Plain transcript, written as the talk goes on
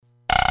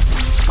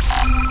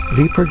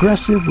The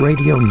Progressive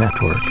Radio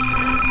Network,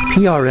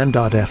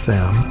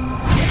 PRN.FM.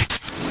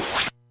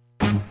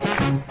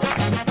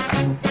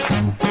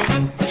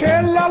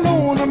 C'è la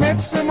luna,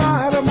 mezza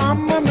mare,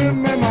 mamma mia,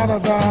 mi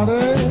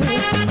maradare.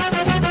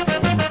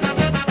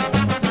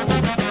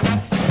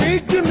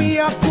 Figli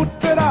mia,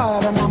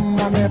 cutterare,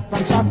 mamma mia,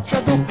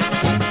 pensaccia tu.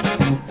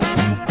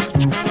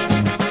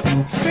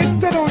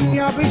 Sitte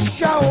d'ogna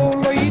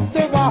pisciaolo,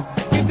 ite va,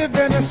 ite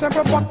viene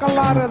sempre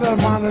baccalare del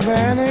mare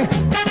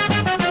bene.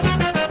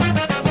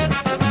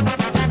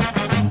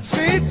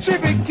 Se ci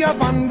picchia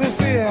quando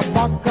si è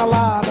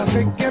baccalare,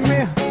 picchia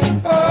me.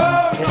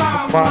 Oh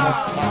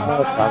mamma!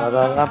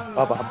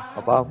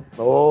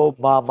 Oh,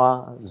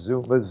 mama,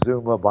 zuma,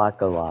 zuma,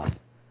 bacala.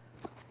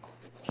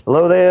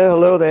 Hello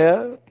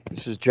there.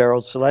 This is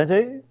Gerald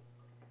Celente,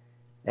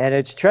 and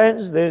it's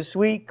Trends This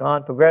Week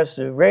on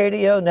Progressive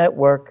Radio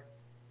Network.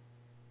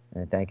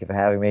 And thank you for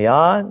having me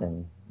on,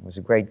 and it was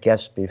a great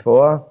guest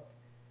before.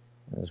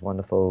 It was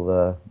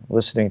wonderful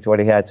listening to what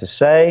he had to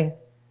say.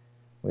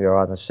 We are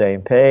on the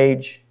same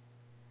page.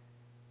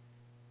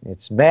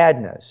 It's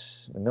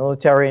madness. The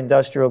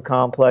military-industrial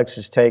complex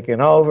is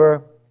taken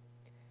over.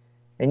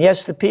 And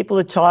yes, the people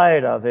are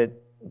tired of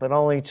it, but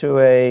only to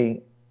a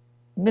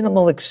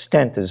minimal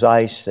extent as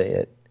I see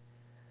it.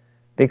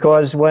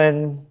 Because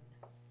when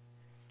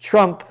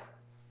Trump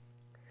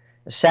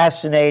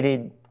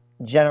assassinated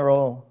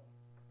General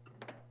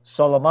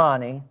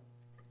Soleimani,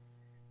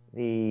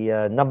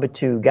 the number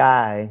 2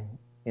 guy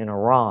in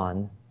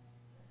Iran,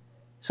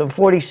 some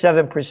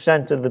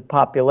 47% of the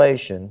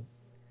population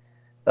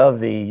of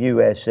the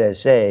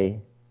USSA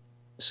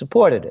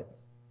supported it.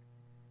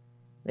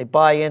 They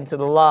buy into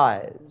the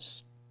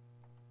lies.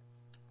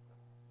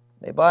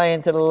 They buy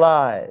into the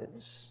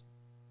lies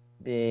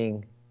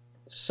being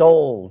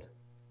sold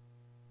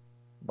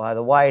by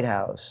the White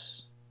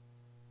House,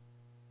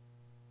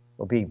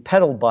 or being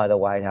peddled by the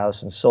White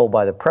House and sold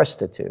by the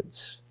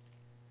prostitutes.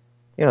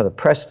 You know, the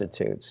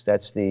prostitutes,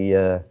 that's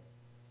the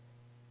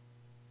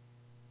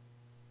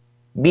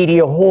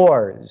media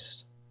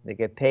whores they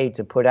get paid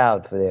to put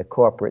out for their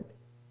corporate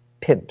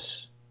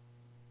pimps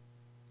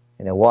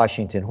and their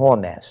Washington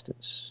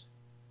whoremasters.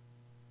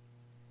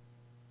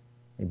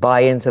 They buy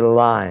into the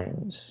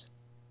lines.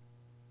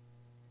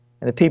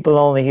 And the people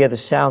only hear the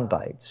sound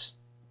bites.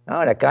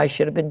 Oh, that guy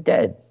should have been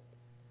dead.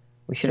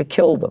 We should have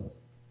killed him.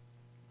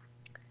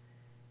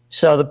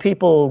 So the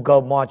people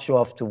go march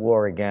off to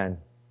war again.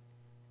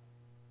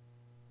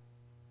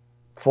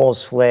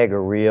 False flag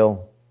or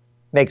real,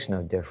 makes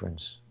no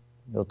difference.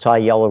 They'll tie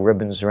yellow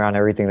ribbons around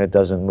everything that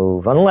doesn't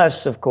move.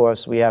 Unless, of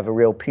course, we have a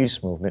real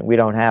peace movement. We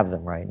don't have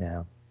them right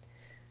now.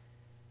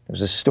 There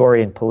was a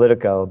story in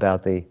Politico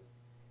about the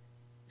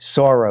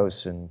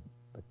Soros and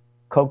the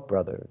Koch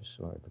brothers,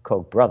 or the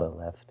Koch brother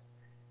left,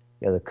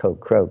 the other Koch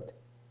croaked,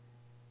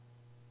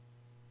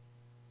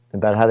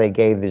 about how they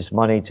gave this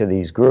money to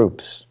these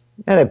groups.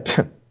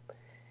 And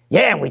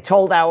and we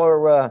told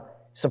our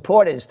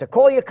supporters to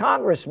call your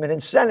congressmen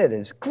and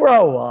senators.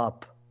 Grow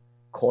up.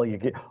 Call you.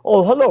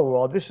 Oh,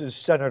 hello, this is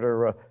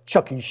Senator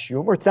Chucky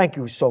Schumer. Thank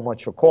you so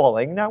much for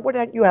calling. Now, what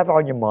do you have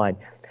on your mind?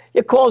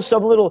 You call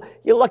some little,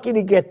 you're lucky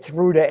to get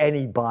through to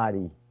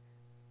anybody.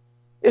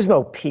 There's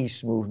no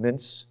peace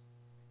movements.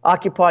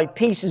 Occupy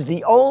Peace is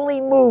the only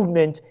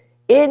movement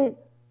in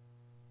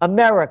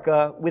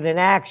America with an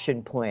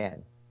action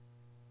plan.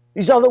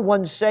 These other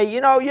ones say,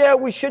 yeah,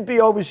 we should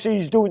be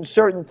overseas doing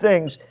certain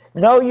things.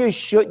 No, you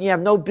shouldn't. You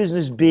have no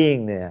business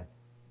being there.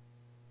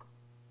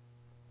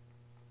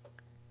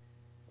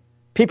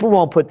 People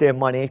won't put their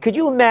money in. Could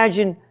you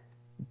imagine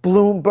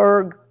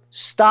Bloomberg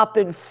stop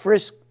and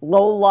frisk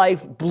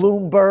lowlife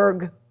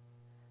Bloomberg?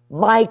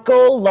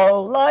 Michael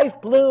Lowlife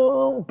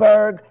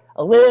Bloomberg,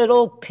 a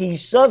little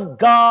piece of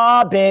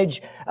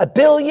garbage, a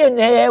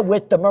billionaire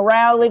with the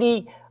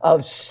morality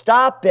of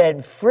stop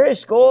and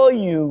frisk all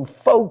you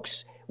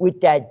folks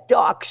with that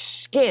dark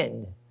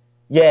skin.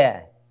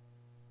 Yeah.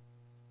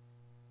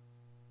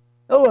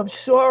 Oh, I'm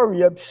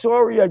sorry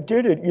I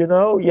did it,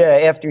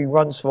 Yeah, after he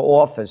runs for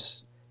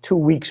office 2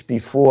 weeks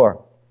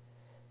before.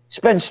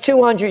 Spends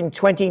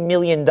 $220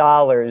 million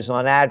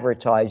on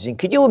advertising.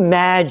 Could you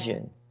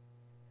imagine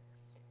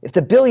if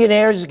the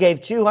billionaires gave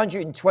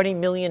 $220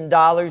 million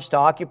to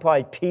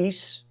Occupy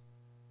Peace?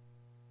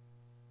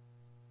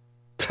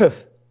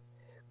 Pff,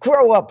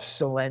 grow up,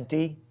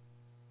 Celente.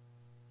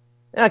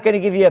 They're not going to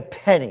give you a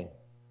penny.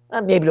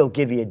 Maybe they'll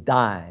give you a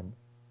dime.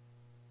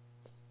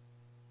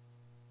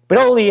 But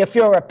only if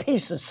you're a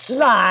piece of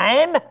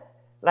slime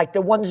like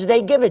the ones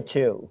they give it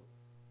to.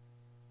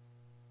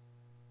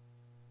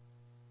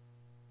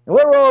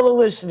 Where are all the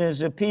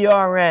listeners of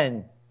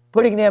PRN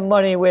putting their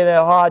money where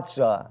their hearts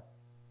are?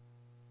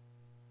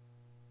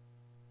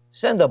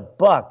 Send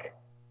 $1.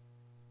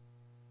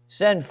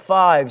 Send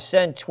 5,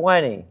 send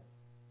 20.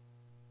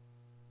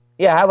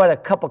 Yeah, how about a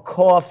cup of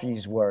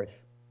coffee's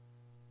worth?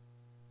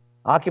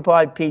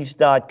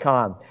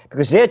 OccupyPeace.com,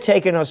 because they're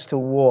taking us to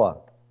war.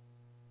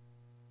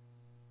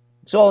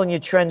 It's all in your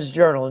Trends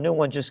Journal. A new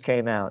one just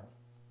came out.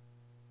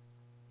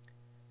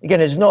 Again,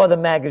 there's no other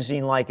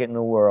magazine like it in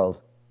the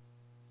world.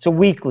 It's a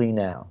weekly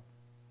now.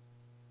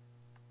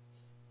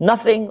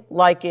 Nothing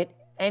like it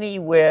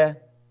anywhere,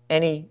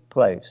 any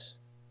place.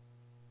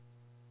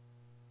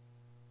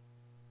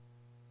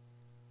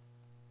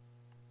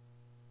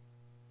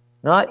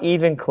 Not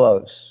even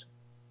close.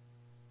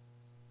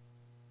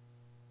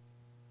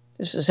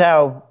 This is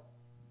how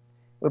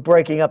we're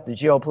breaking up the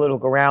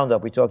geopolitical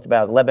roundup. We talked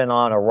about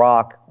Lebanon,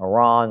 Iraq,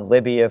 Iran,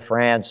 Libya,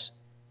 France,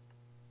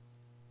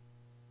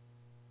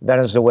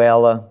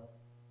 Venezuela.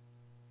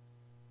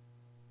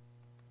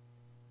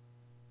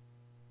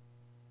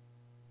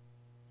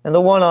 And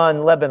the one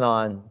on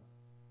Lebanon,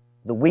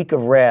 the week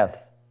of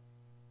wrath.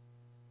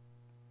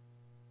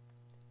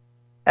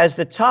 As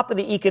the top of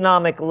the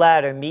economic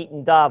ladder meet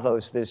in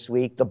Davos this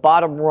week, the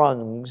bottom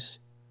rungs,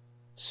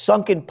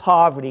 sunk in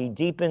poverty,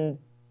 deep in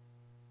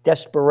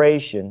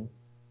desperation,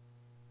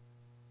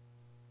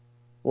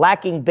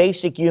 lacking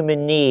basic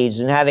human needs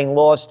and having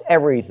lost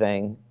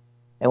everything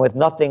and with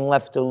nothing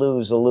left to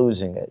lose or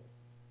losing it.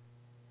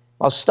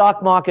 While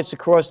stock markets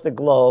across the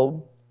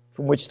globe,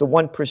 from which the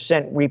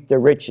 1% reap the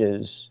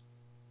riches,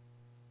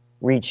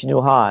 reach new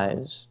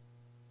highs.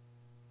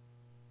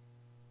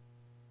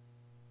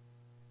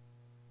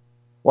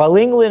 While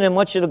England and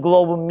much of the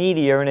global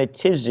media are in a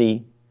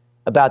tizzy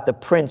about the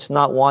prince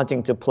not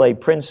wanting to play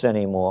prince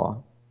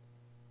anymore,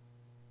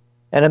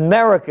 and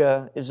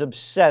America is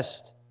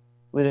obsessed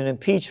with an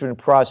impeachment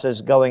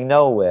process going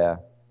nowhere,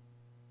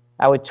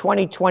 our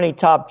 2020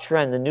 top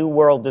trend, the New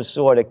World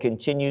Disorder,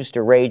 continues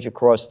to rage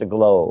across the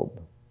globe.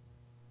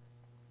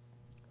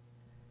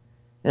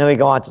 And then we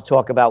go on to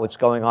talk about what's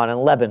going on in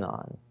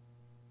Lebanon,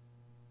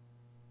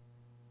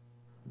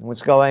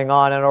 what's going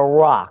on in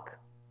Iraq.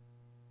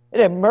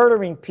 They're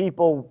murdering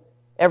people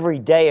every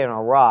day in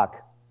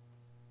Iraq,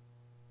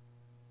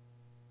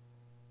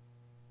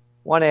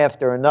 one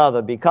after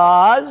another,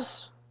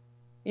 because,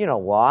 you know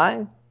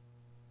why?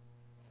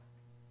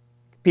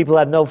 People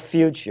have no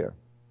future.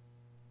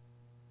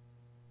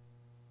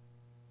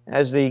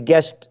 As the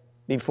guest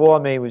before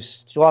me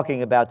was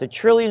talking about, the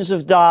trillions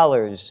of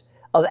dollars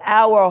of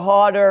our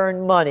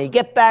hard-earned money.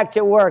 Get back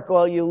to work,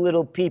 all you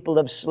little people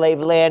of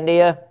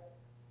Slavelandia.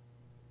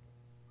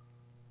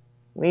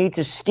 We need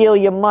to steal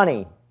your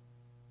money.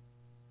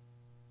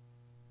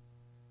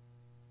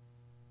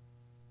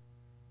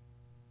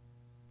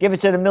 Give it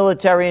to the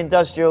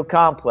military-industrial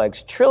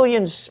complex.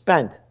 Trillions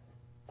spent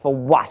for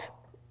what?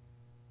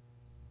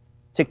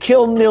 To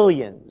kill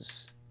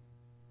millions.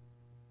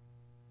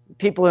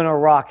 People in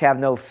Iraq have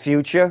no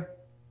future.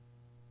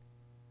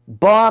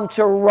 Bomb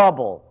to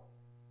rubble.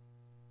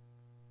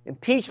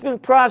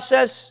 Impeachment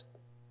process?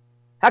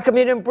 How come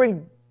you didn't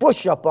bring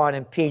Bush up on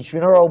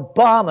impeachment or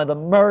Obama, the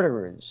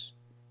murderers?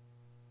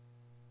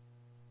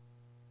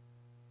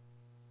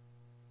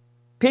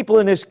 People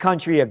in this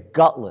country are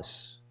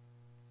gutless.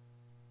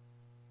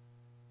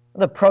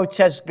 The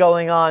protests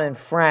going on in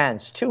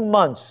France, 2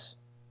 months.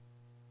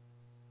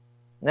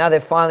 Now they're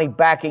finally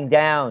backing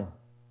down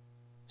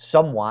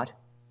somewhat.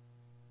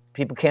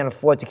 People can't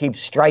afford to keep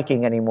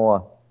striking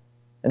anymore.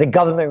 And the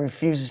government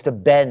refuses to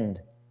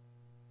bend.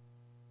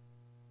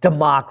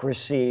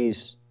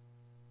 Democracies.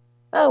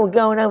 Oh, we're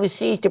going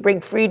overseas to bring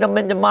freedom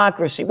and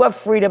democracy. What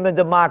freedom and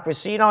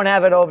democracy? You don't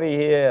have it over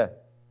here.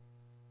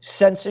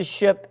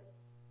 Censorship.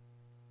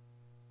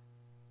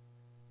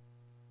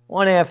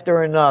 One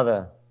after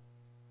another.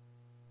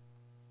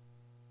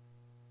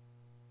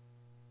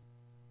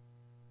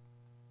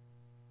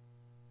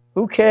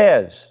 Who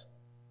cares?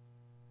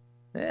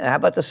 Yeah, how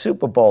about the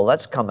Super Bowl?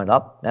 That's coming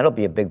up. That'll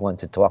be a big one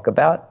to talk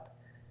about.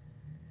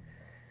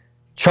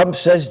 Trump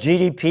says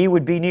GDP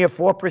would be near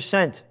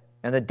 4%,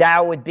 and the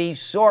Dow would be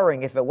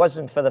soaring if it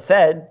wasn't for the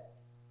Fed.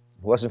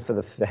 If it wasn't for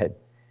the Fed.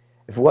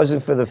 If it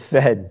wasn't for the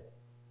Fed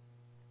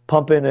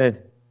pumping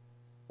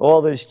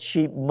all this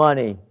cheap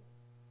money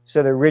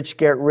so the rich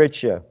get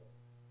richer.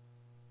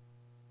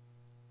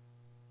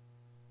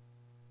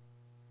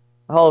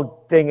 The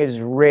whole thing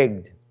is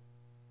rigged.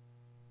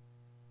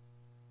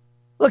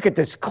 Look at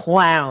this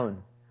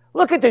clown.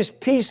 Look at this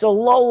piece of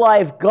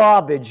low-life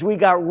garbage we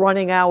got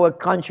running our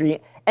country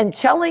and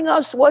telling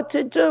us what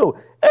to do.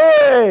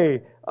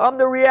 Hey, I'm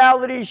the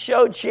reality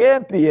show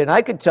champion.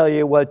 I can tell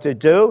you what to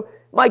do.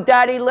 My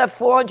daddy left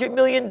 $400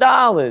 million.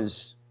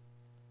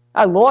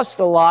 I lost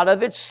a lot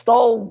of it,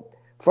 stole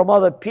from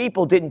other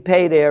people, didn't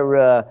pay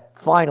their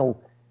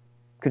final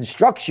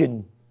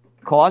construction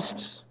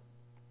costs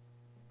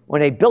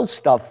when they built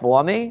stuff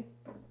for me.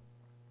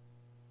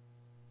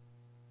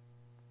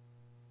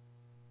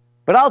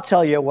 But I'll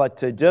tell you what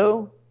to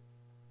do.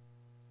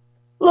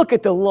 Look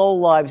at the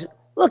lowlives.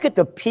 Look at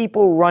the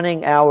people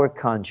running our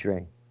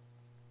country.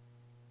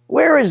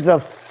 Where is the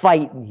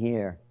fight in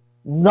here?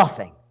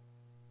 Nothing.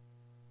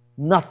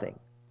 Nothing.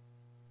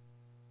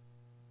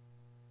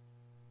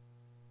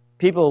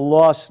 People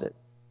lost it.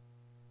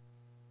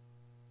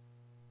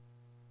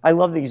 I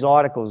love these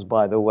articles,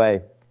 by the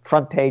way.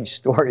 Front page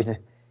story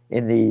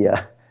in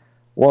the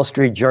Wall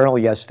Street Journal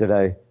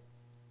yesterday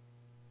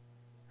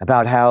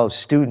about how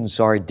students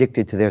are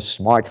addicted to their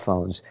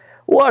smartphones.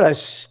 What a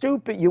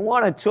stupid, you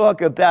want to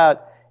talk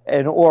about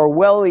an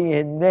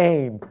Orwellian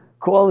name,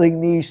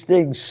 calling these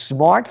things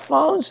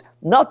smartphones?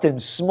 Nothing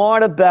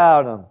smart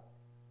about them.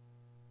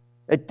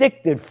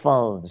 Addictive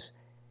phones.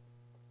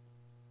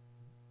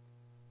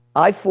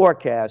 I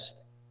forecast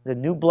the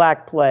new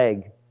Black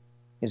Plague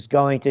is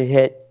going to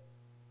hit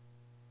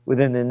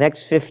within the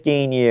next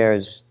 15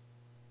 years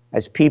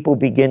as people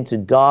begin to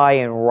die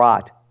and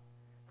rot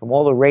from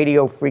all the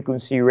radio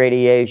frequency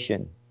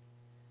radiation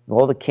and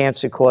all the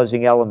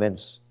cancer-causing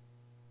elements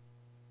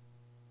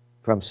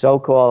from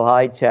so-called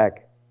high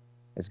tech.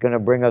 It's going to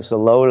bring us a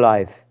low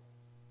life.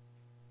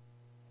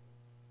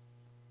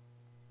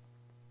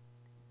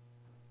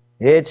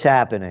 It's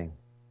happening.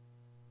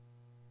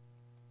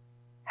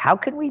 How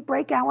can we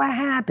break our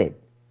habit?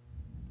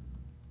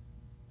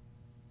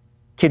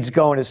 Kids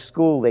going to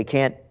school, they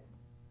can't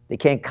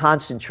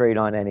concentrate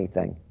on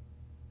anything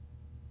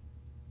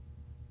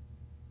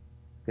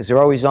because they're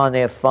always on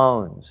their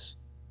phones.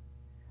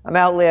 I'm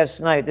out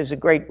last night. There's a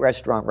great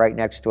restaurant right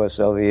next to us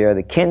over here,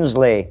 the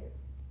Kinsley,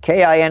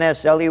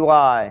 Kinsley.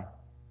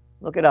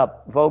 Look it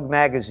up, Vogue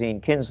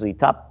magazine, Kinsley,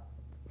 top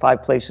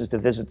 5 places to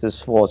visit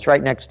this fall. It's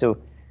right next to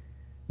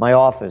my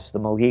office, the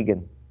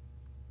Mohegan.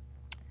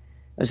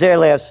 I was there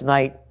last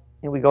night,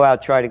 and we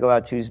try to go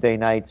out Tuesday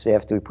nights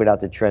after we put out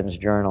the Trends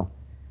Journal,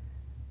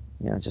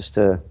 just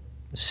to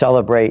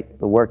celebrate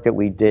the work that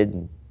we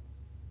did.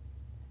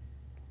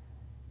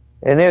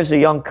 And there's a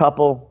young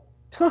couple.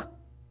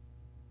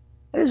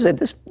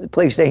 This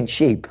place ain't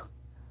cheap.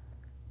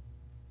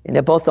 And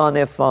they're both on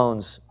their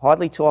phones,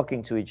 hardly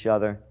talking to each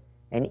other,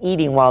 and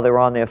eating while they're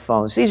on their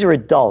phones. These are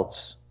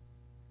adults.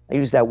 I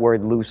use that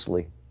word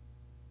loosely.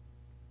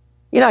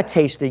 You're not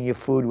tasting your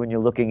food when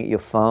you're looking at your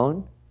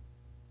phone.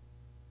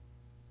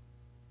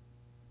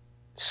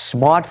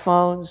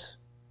 Smartphones,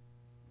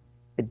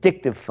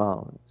 addictive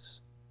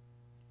phones.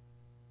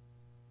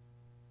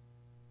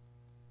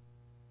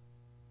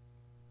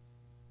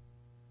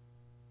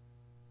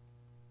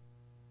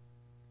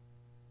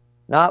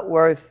 Not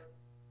worth,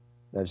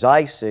 as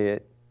I see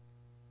it,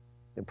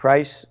 the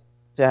price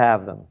to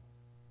have them.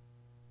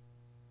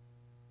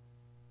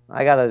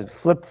 I got a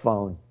flip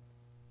phone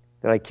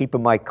that I keep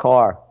in my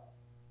car.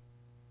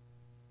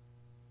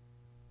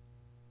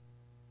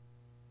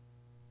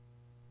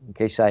 In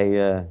case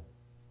I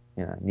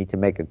need to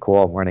make a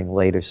call, I'm running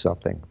late or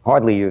something.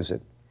 Hardly use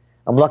it.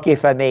 I'm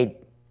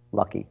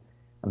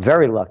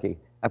very lucky.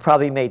 I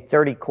probably made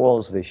 30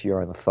 calls this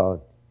year on the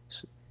phone.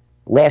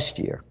 Last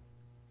year,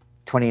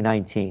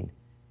 2019.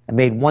 I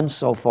made 1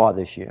 so far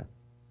this year.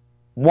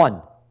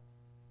 1.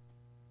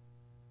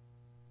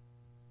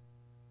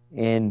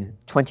 In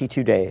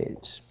 22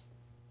 days.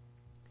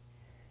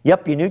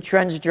 Yep, your new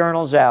Trends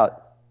Journal's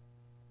out.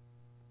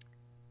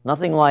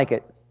 Nothing like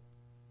it.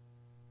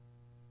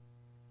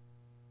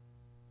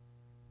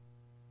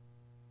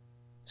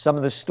 Some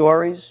of the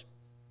stories: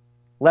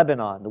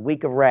 Lebanon, the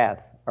week of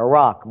wrath.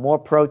 Iraq, more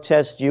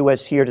protests,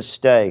 U.S. here to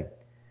stay.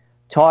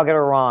 Target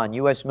Iran,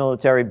 U.S.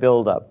 military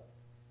buildup.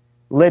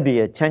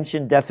 Libya,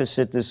 attention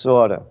deficit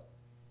disorder.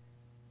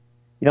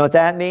 You know what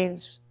that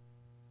means?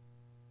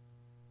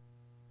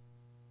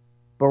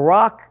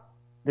 Barack,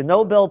 the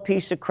Nobel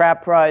Peace of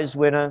Crap Prize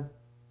winner,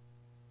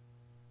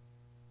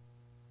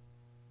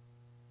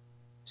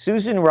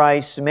 Susan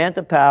Rice,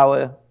 Samantha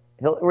Power,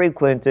 Hillary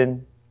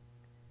Clinton,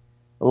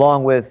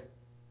 along with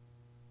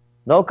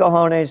No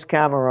Cojones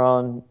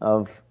Cameron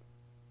of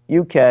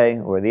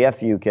UK, or the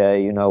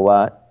FUK, you know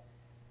what,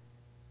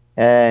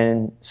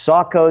 and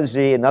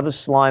Sarkozy, another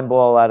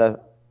slimeball out of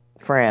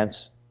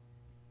France,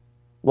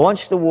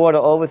 launched the war to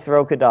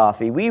overthrow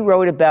Gaddafi. We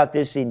wrote about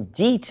this in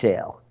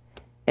detail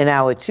in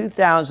our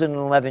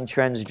 2011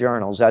 Trends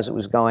Journals as it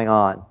was going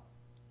on.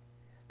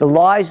 The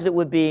lies that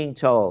were being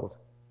told.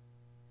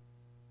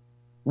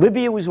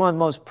 Libya was one of the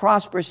most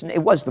prosperous, it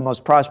was the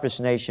most prosperous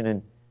nation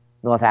in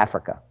North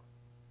Africa.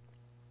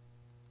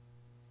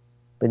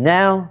 But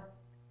now,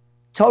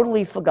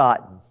 totally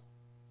forgotten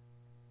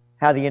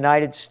how the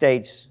United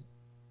States,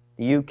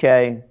 the UK,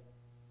 and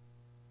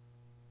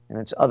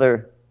its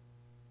other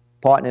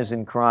partners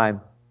in crime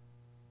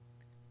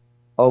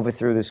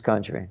overthrew this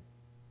country.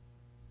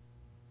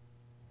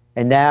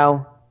 And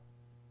now,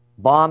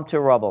 bombed to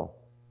rubble.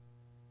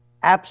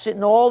 Absent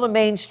in all the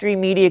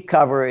mainstream media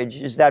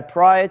coverage is that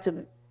prior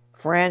to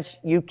France,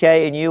 UK,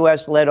 and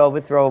US-led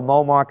overthrow of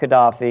Muammar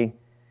Gaddafi,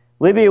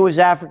 Libya was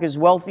Africa's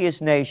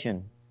wealthiest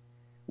nation,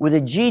 with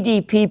a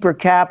GDP per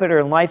capita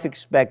and life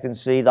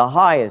expectancy the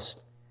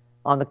highest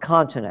on the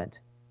continent.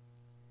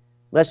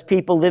 Less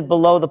people live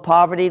below the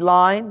poverty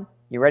line,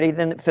 you ready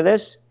for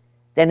this,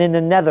 than in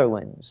the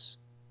Netherlands.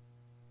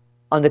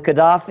 Under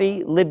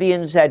Gaddafi,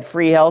 Libyans had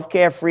free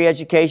healthcare, free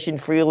education,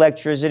 free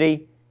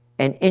electricity,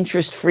 and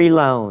interest-free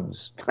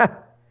loans.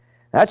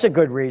 That's a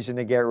good reason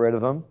to get rid of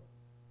them.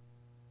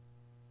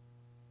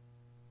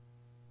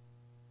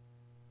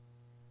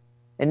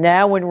 And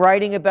now, when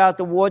writing about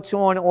the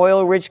war-torn,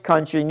 oil-rich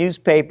country,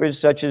 newspapers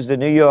such as the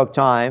New York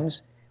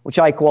Times, which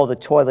I call the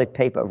toilet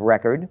paper of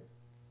record,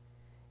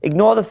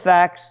 ignore the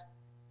facts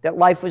that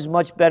life was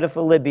much better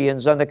for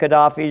Libyans under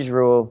Gaddafi's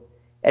rule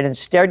and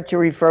instead to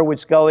refer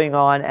what's going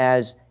on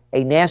as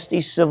a nasty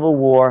civil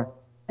war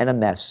and a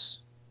mess.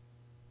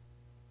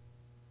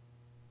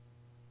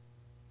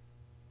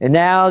 And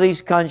now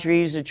these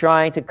countries are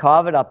trying to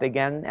carve it up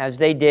again, as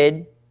they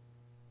did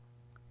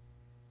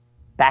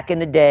back in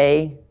the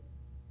day.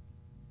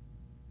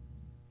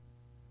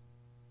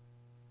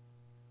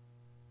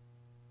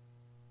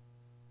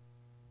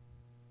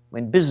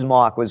 When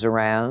Bismarck was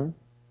around.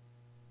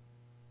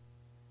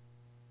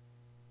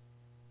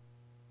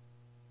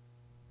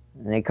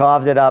 And they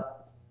carved it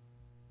up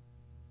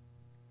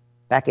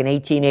back in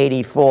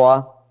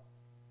 1884.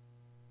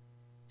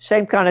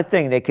 Same kind of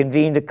thing. They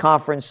convened a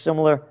conference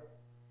similar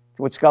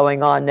to what's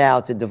going on now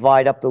to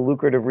divide up the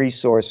lucrative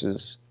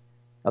resources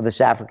of this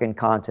African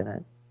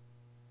continent.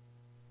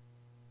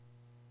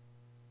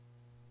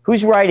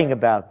 Who's writing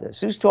about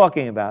this? Who's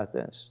talking about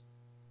this?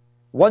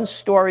 One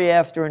story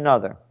after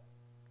another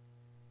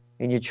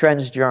in your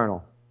Trends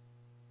Journal.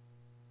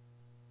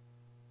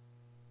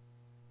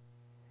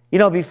 You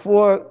know,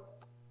 before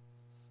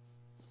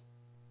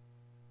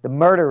the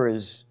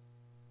murderers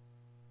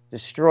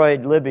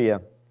destroyed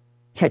Libya,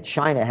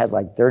 China had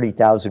like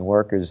 30,000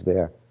 workers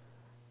there.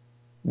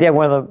 They had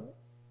one of the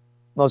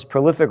most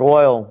prolific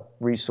oil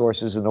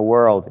resources in the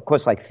world. It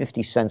costs like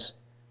 50 cents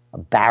a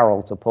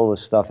barrel to pull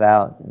this stuff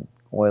out.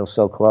 Oil's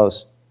so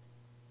close.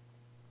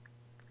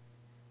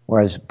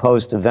 Whereas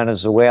opposed to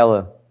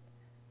Venezuela,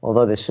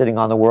 although they're sitting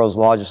on the world's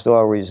largest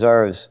oil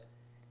reserves,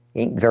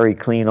 ain't very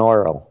clean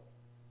oil.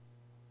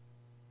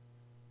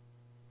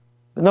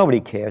 But nobody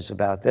cares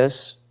about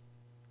this.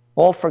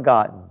 All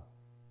forgotten.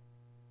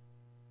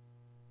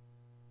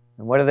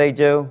 And what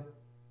do?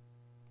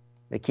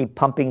 They keep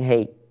pumping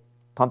hate,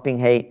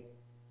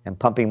 and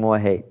pumping more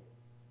hate.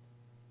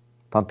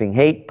 Pumping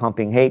hate,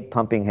 pumping hate,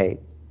 pumping hate.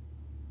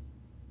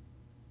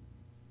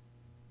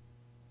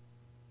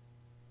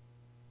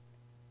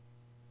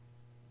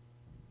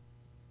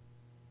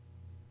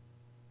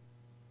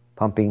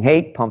 Pumping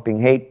hate, pumping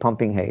hate,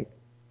 pumping hate.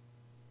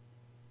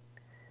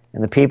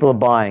 And the people are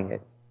buying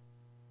it.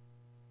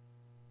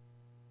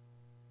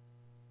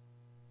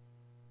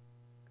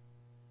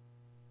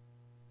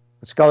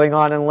 What's going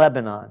on in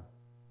Lebanon?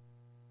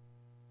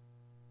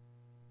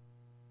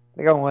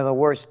 They got one of the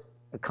worst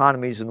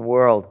economies in the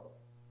world.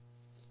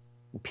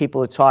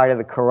 People are tired of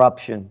the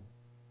corruption,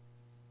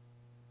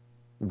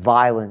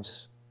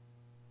 violence.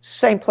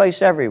 Same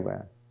place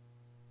everywhere.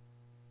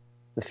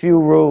 The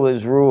few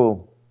rulers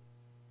rule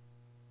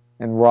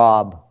and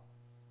rob.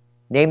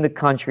 Name the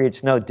country,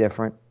 it's no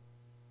different.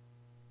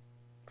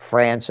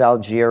 France,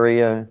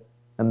 Algeria,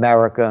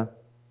 America.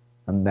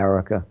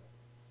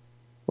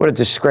 What a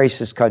disgrace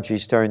this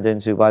country's turned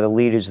into by the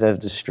leaders that have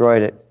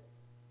destroyed it.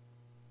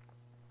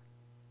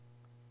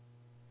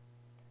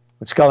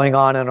 What's going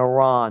on in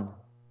Iran?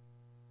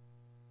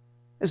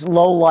 This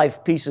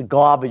low-life piece of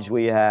garbage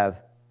we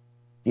have,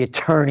 the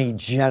Attorney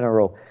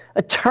General.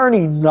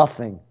 Attorney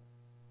nothing.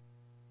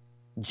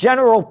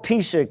 General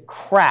piece of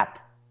crap.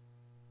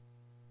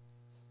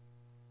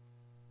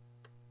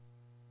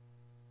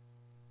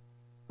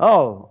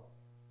 Oh,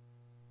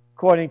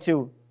 according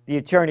to the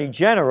Attorney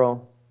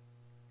General,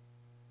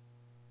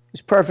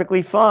 is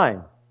perfectly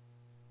fine.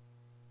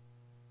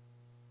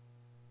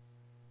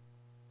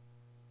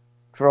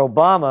 For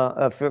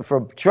Obama,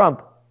 for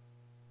Trump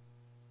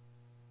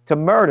to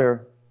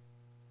murder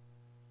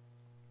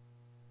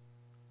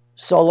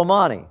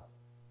Soleimani.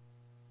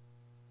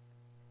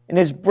 And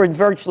there's been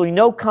virtually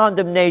no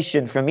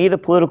condemnation from either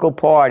political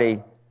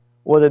party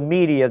or the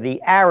media of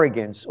the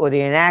arrogance or the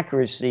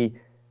inaccuracy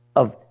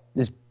of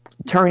this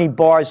Attorney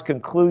Barr's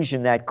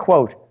conclusion that,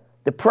 quote,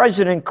 the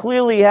president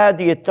clearly had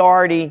the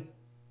authority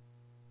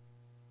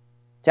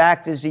to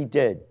act as he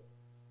did.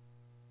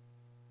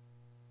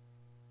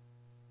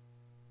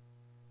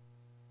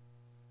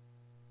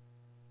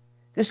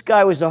 This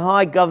guy was a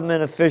high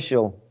government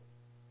official,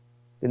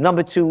 the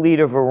 #2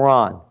 leader of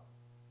Iran.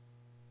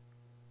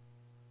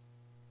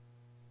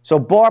 So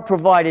Barr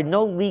provided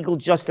no legal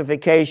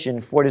justification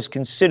for what is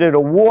considered a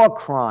war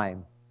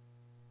crime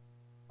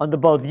under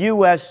both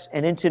U.S.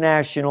 and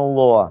international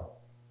law.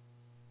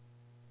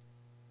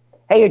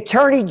 Hey,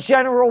 Attorney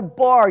General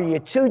Barr, you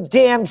too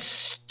damn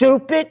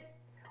stupid?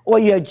 Or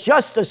you're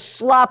just a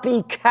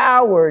sloppy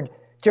coward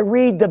to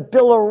read the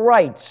Bill of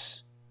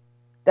Rights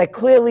that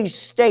clearly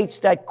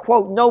states that,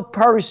 quote, no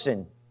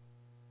person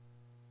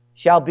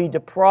shall be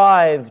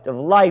deprived of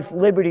life,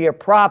 liberty, or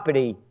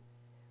property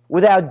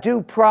without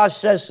due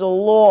process of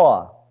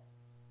law.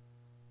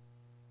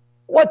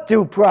 What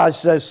due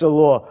process of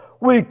law?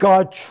 We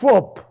got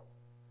Trump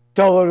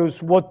telling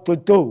us what to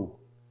do.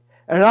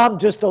 And I'm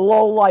just a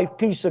low-life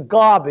piece of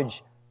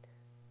garbage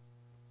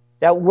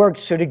that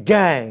works for the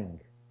gang.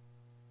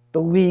 The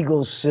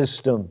legal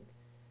system.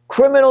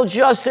 Criminal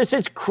justice,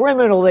 it's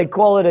criminal. They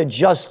call it a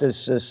justice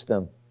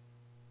system.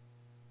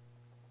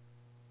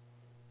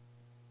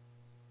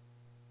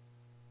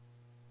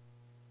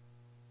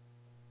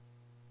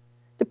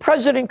 The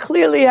president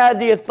clearly had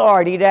the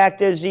authority to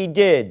act as he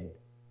did.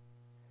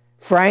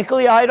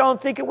 Frankly, I don't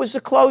think it was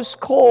a close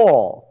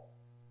call,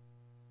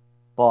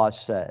 Barr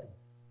said.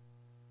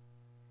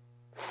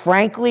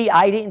 Frankly,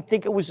 I didn't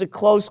think it was a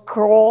close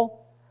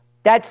call.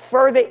 That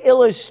further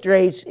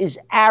illustrates his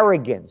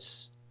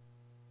arrogance.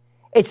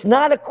 It's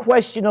not a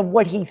question of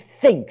what he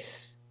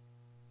thinks.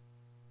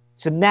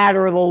 It's a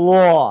matter of the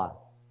law.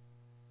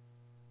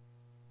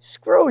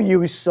 Screw you,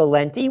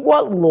 Celente.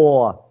 What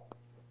law?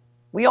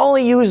 We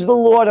only use the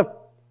law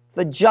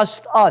for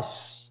just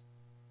us,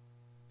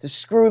 to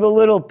screw the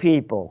little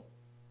people.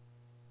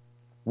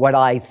 What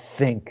I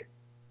think.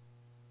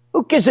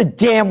 Who gives a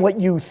damn what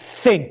you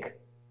think?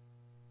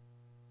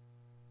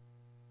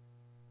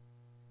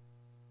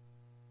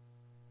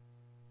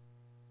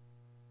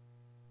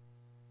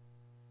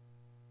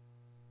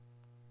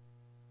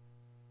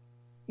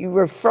 You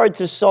referred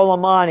to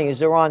Soleimani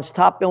as Iran's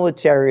top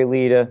military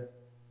leader.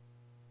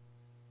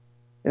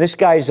 And this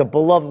guy is a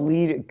beloved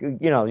leader.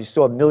 You know, you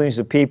saw millions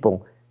of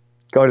people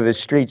go to the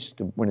streets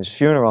when his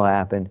funeral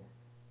happened.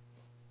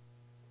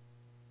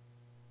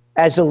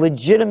 As a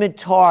legitimate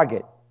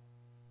target.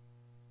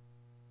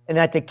 And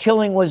that the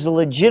killing was a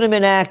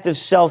legitimate act of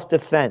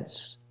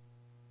self-defense.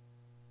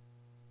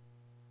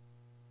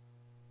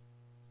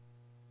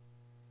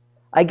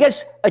 I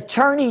guess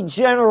Attorney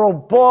General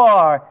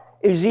Barr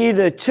is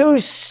either too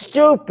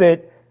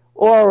stupid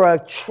or a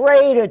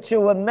traitor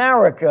to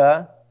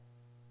America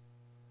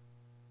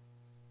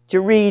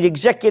to read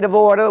Executive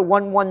Order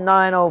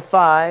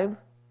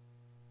 11905,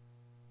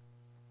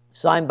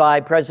 signed by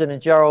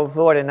President Gerald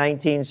Ford in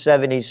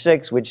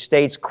 1976, which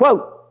states,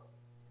 quote,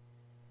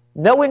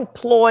 "No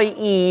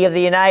employee of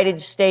the United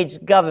States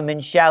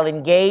government shall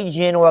engage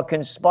in or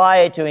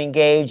conspire to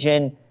engage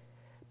in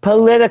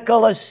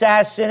political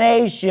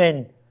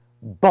assassination,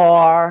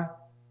 Barr.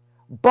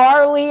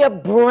 Barley a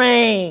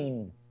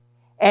brain,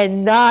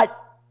 and not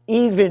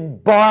even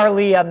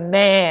barley a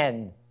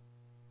man."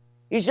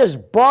 He's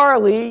just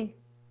barley,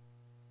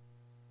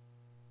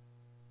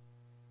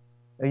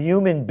 a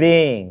human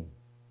being.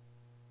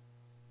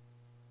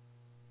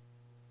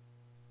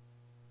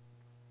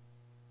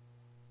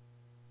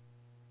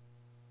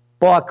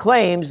 Barr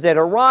claims that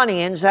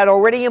Iranians had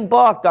already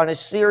embarked on a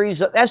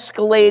series of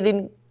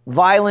escalating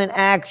violent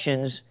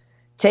actions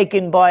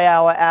taken by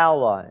our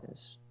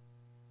allies.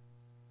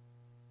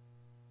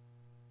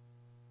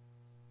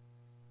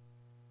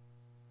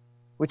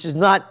 Which is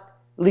not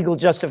legal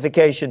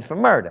justification for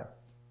murder.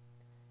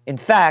 In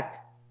fact,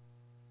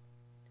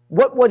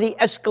 what were the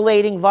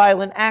escalating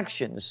violent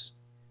actions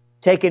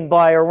taken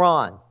by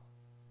Iran?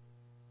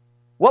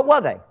 What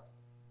were they?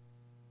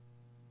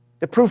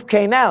 The proof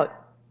came out.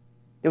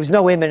 There was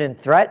no imminent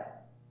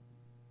threat.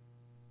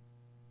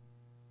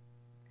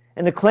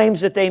 And the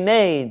claims that they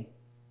made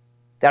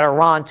that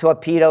Iran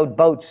torpedoed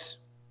boats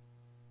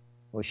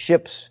or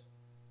ships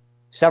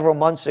several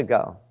months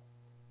ago.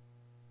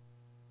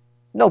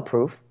 No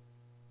proof.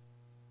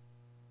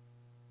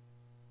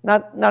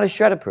 Not a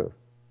shred of proof.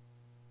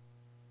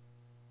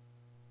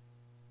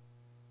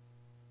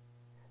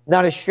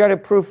 Not a shred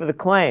of proof of the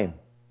claim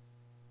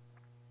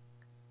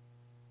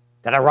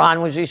that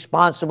Iran was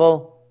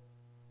responsible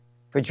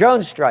for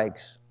drone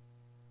strikes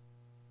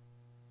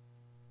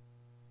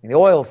in the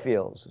oil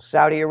fields of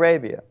Saudi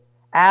Arabia.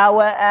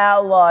 Our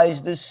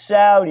allies, the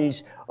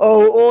Saudis.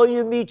 Oh, all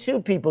you Me Too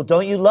people,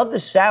 don't you love the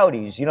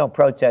Saudis? You don't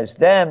protest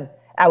them.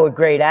 Our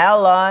great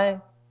ally.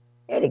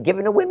 Hey, they're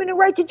giving the women the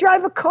right to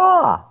drive a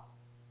car.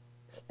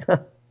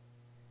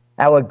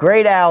 Our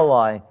great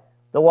ally,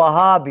 the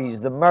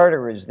Wahhabis, the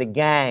murderers, the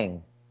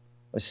gang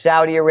of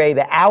Saudi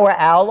Arabia. Our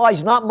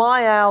allies, not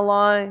my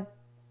ally.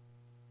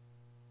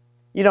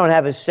 You don't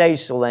have a say,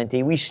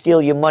 Celente. We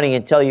steal your money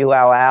and tell you who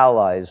our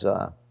allies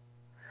are.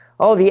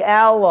 Oh, the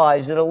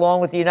allies that,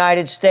 along with the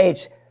United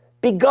States,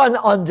 begun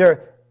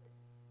under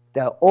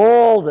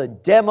all the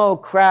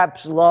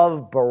Democrats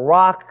love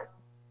Barack,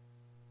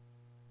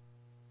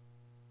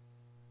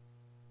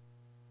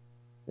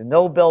 the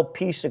Nobel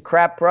Peace of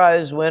Crap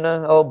Prize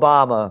winner,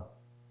 Obama,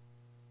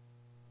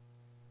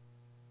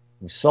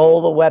 who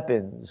sold the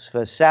weapons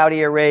for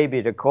Saudi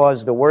Arabia to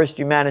cause the worst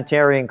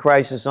humanitarian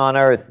crisis on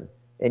earth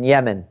in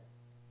Yemen.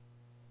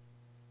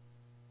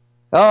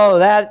 Oh,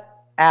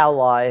 that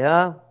ally,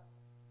 huh?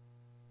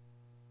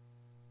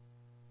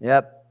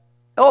 Yep.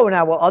 Oh,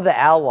 now, well, other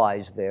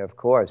allies there, of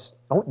course.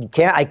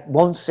 I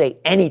won't say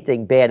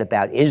anything bad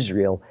about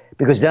Israel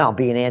because then I'll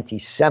be an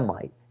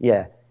anti-Semite.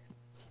 Yeah,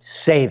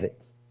 save it.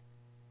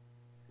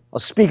 I'll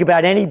speak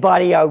about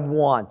anybody I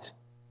want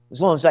as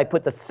long as I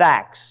put the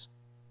facts.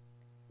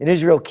 And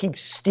Israel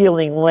keeps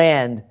stealing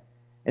land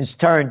and has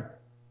turned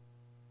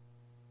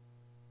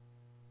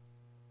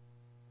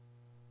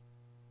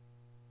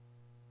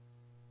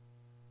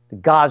the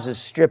Gaza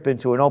Strip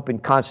into an open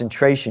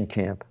concentration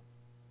camp.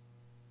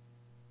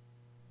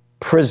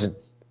 Prison.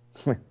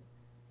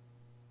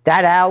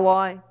 That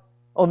ally?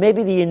 Or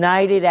maybe the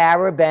United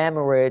Arab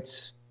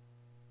Emirates.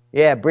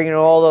 Yeah, bringing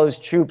all those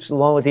troops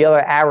along with the other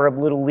Arab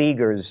little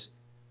leaguers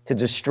to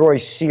destroy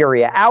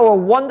Syria. Our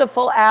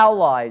wonderful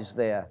allies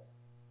there.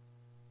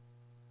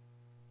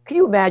 Can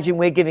you imagine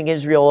we're giving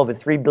Israel over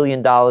 $3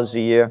 billion a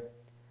year?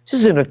 This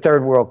is in a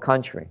third world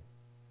country.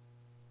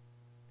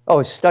 Oh,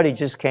 a study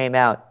just came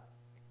out.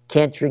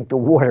 Can't drink the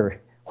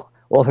water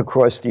all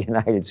across the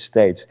United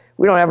States.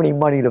 We don't have any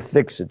money to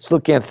fix it. Still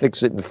can't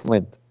fix it in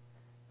Flint.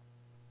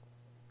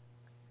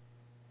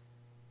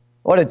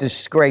 What a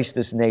disgrace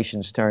this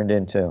nation's turned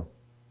into.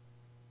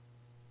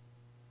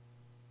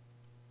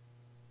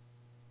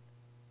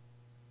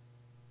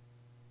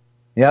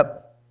 Yep.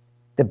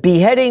 The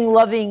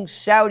beheading-loving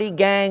Saudi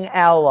gang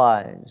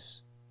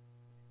allies,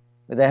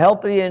 with the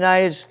help of the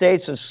United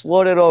States, have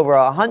slaughtered over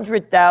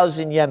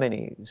 100,000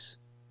 Yemenis.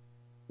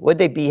 Would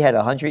they behead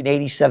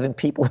 187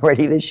 people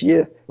already this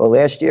year? Or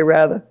last year,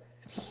 rather?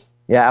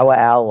 Yeah, our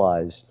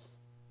allies.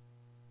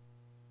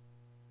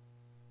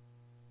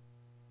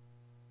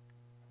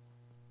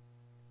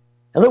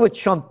 And look what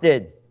Trump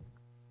did.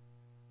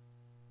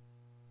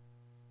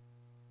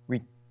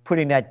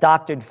 Putting that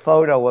doctored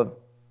photo of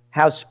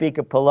House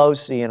Speaker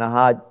Pelosi in a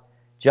hard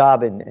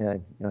job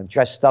and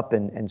dressed up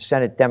and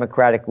Senate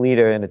Democratic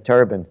leader in a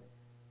turban,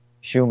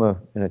 Schumer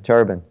in a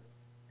turban.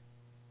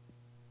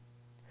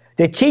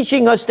 They're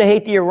teaching us to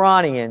hate the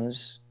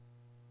Iranians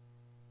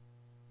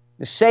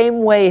the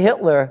same way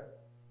Hitler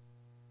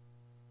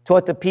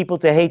taught the people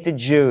to hate the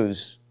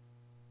Jews.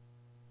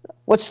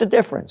 What's the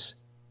difference?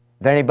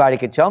 If anybody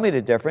could tell me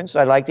the difference,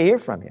 I'd like to hear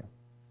from you.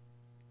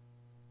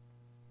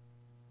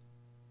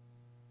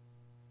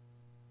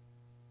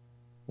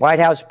 White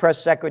House Press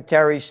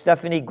Secretary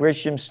Stephanie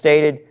Grisham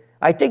stated,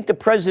 "I think the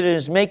president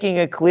is making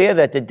it clear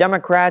that the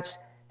Democrats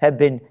have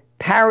been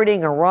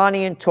parroting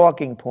Iranian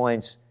talking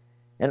points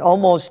and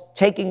almost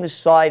taking the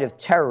side of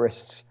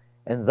terrorists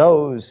and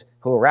those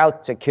who are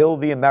out to kill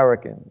the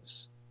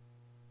Americans."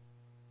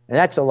 And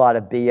that's a lot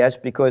of BS,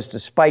 because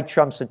despite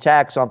Trump's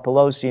attacks on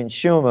Pelosi and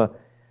Schumer,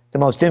 the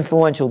most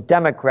influential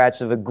Democrats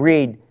have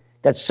agreed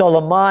that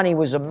Soleimani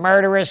was a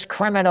murderous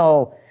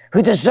criminal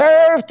who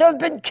deserved to have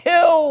been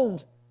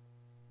killed.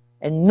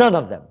 And none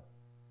of them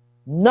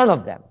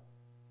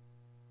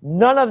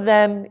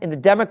in the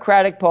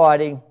Democratic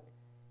Party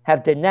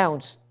have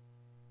denounced,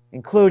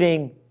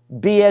 including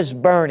B.S.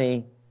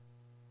 Bernie,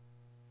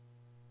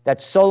 that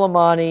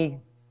Soleimani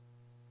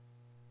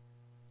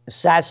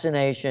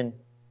assassination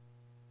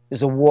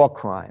is a war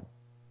crime.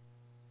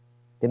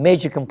 The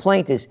major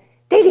complaint is,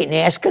 they didn't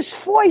ask us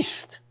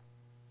first.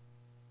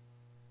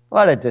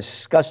 What a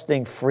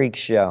disgusting freak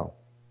show.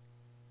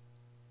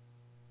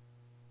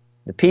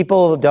 The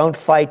people don't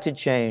fight to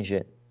change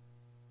it.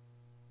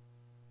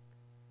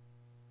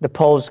 The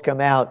polls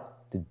come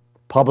out. The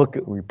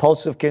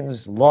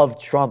Republicans love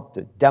Trump.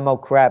 The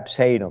Democrats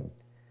hate him.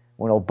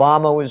 When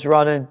Obama was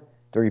running,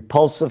 the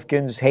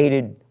Republicans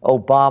hated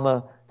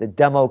Obama. The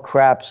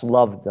Democrats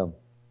loved him.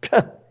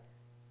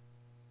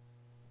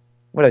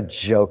 What a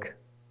joke.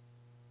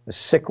 A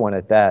sick one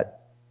at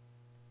that.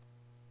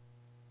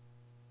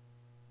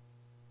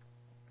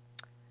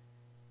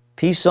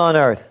 Peace on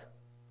earth.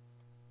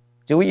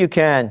 Do what you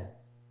can.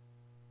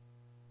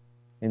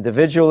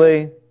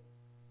 Individually,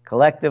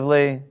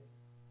 collectively.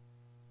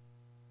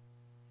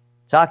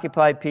 It's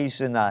Occupy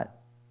Peace or not.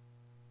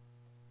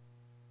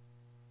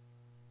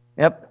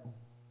 Yep.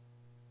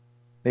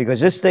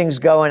 Because this thing's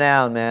going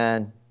out,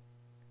 man.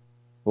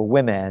 Well,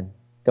 women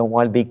don't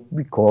want to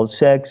be called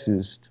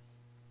sexist.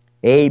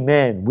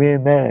 Amen,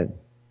 women.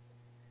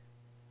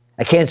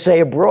 I can't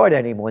say abroad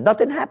anymore.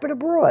 Nothing happened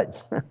abroad.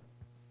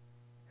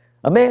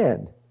 A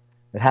man.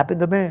 It happened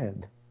to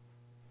man.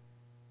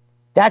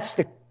 That's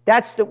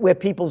where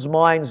people's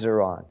minds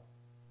are on.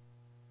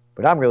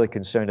 But I'm really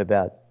concerned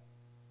about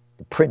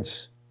the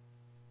prince.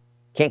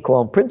 Can't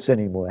call him Prince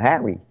anymore.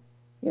 Harry.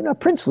 You're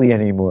not princely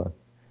anymore.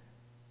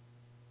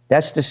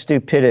 That's the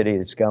stupidity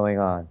that's going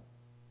on.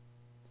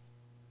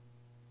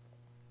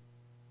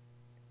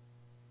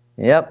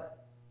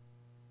 Yep.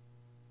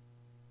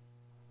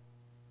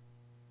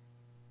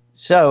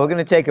 So we're going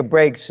to take a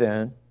break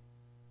soon.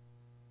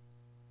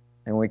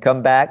 And when we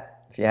come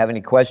back, if you have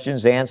any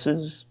questions,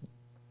 answers,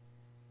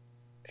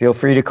 feel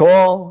free to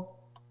call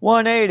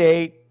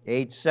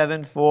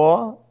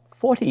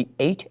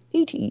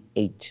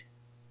 1-888-874-4888.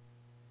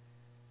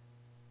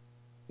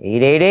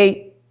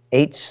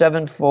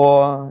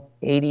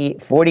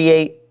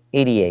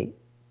 888-874-4888.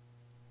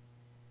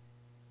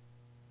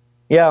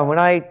 Yeah,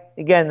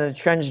 again, in the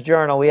Trends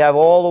Journal, we have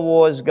all the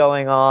wars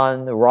going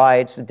on, the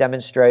riots, the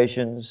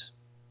demonstrations,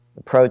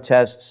 the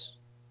protests.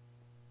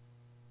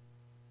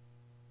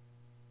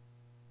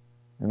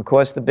 And of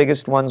course, the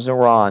biggest one's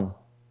Iran.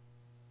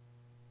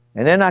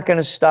 And they're not going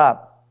to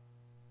stop.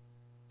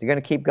 They're going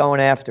to keep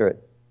going after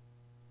it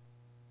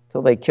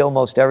until they kill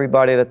most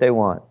everybody that they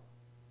want.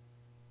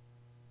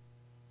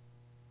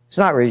 It's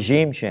not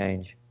regime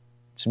change.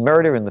 It's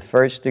murder in the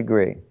first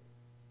degree.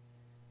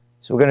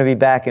 So we're going to be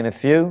back in a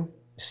few.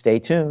 Stay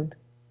tuned.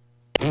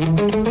 We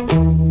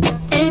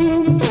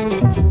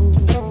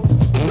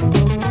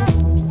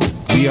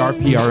are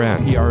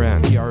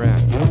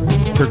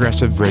PRN,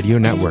 Progressive Radio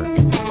Network.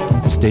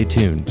 Stay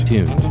tuned.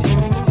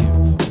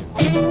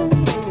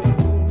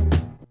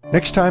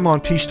 Next time on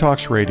Peace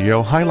Talks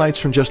Radio, highlights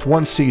from just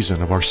one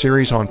season of our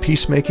series on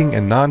peacemaking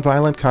and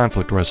nonviolent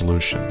conflict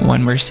resolution.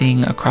 When we're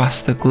seeing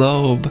across the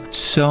globe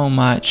so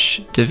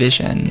much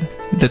division,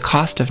 the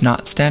cost of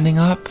not standing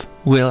up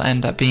will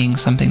end up being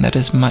something that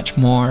is much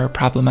more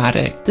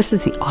problematic. This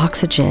is the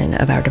oxygen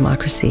of our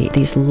democracy,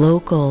 these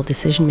local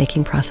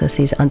decision-making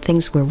processes on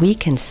things where we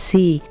can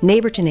see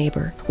neighbor to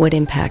neighbor what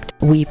impact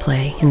we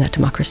play in that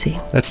democracy.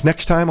 That's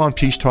next time on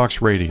Peace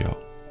Talks Radio.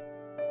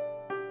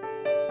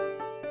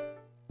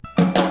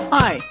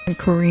 Hi, I'm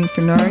Corinne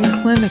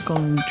Fenari, clinical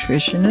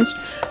nutritionist,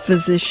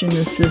 physician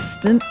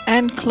assistant,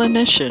 and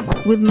clinician,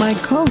 with my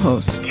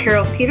co-host,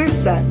 Carol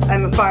Peterson.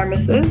 I'm a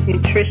pharmacist,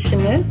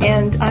 nutritionist,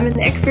 and I'm an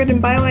expert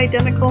in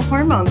bioidentical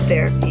hormone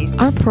therapy.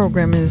 Our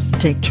program is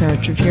Take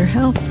Charge of Your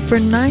Health. For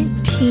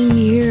 19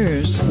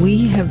 years,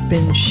 we have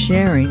been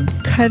sharing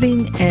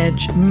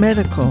cutting-edge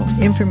medical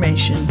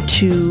information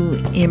to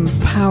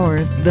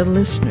empower the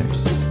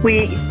listeners.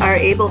 We are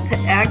able to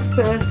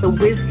access the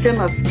wisdom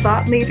of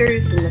thought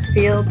leaders in the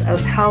field of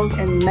health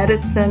and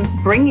medicine,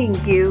 bringing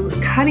you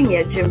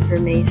cutting-edge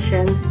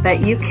information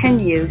that you can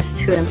use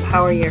to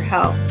empower your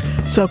health.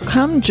 So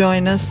come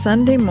join us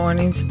Sunday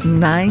mornings,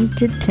 9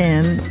 to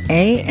 10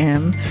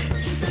 a.m.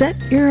 Set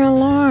your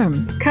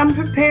alarm. Come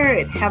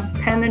prepared, have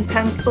pen and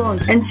pencil,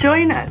 and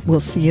join us.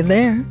 We'll see you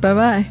there.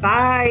 Bye-bye.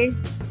 Bye.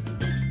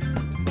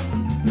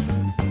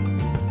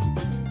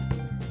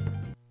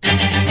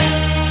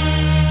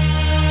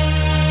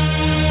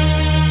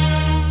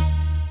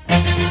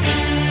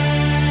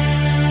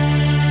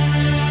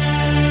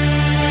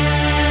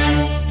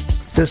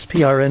 Does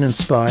PRN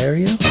inspire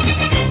you?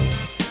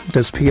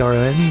 Does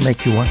PRN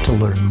make you want to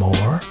learn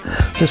more?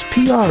 Does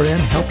PRN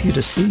help you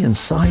to see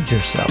inside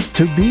yourself,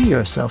 to be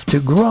yourself, to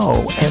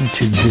grow and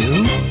to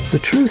do? The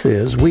truth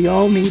is, we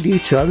all need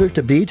each other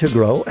to be, to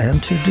grow,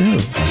 and to do.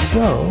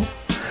 So,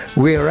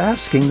 we are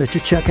asking that you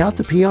check out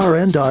the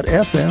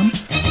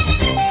PRN.FM.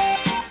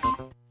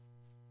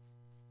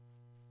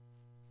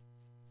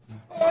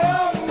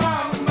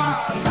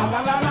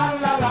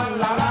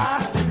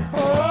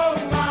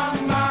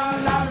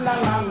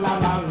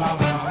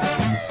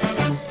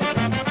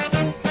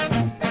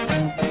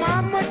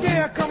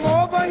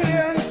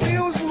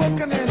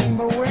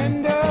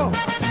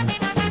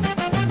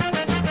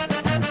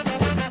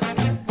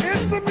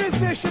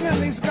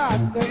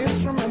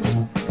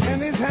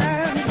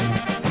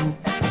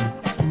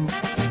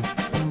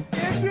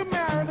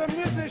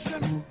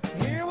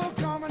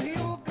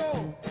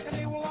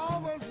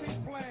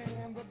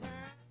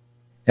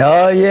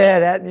 Oh, yeah,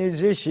 that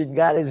musician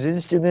got his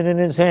instrument in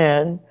his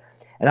hand.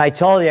 And I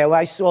told you,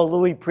 I saw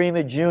Louis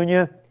Prima Jr.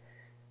 a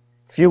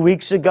few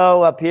weeks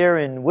ago up here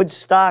in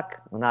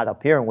Woodstock. Well, not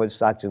up here in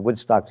Woodstock,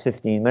 Woodstock's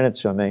 15 minutes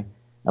from me.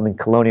 I'm in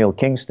Colonial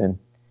Kingston.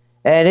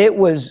 And it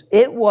was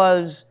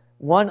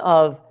one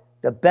of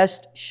the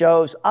best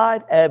shows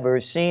I've ever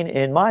seen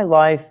in my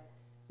life.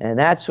 And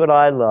that's what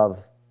I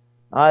love.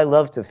 I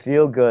love to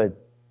feel good.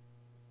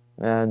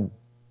 And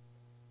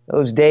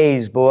those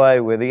days,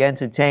 boy, where the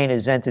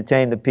entertainers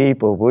entertain the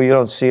people. Boy, you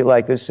don't see it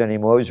like this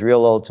anymore. It was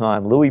real old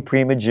time. Louis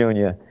Prima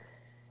Jr.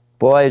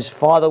 Boy, his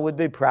father would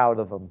be proud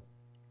of him.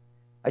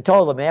 I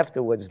told him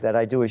afterwards that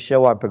I do a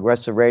show on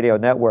Progressive Radio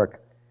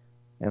Network,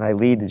 and I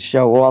lead the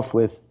show off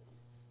with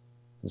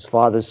his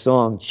father's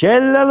song, C'è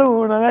la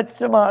luna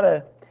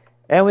mezz'amata.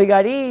 And we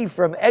got E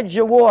from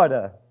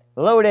Edgewater.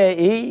 Hello there,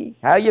 E.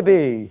 How you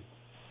be?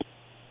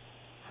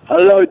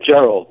 Hello,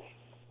 Gerald.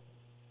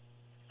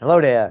 Hello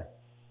there.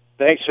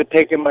 Thanks for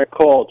taking my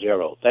call,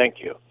 Gerald. Thank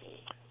you.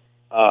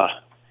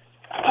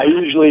 I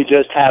usually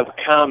just have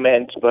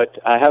comments, but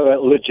I have a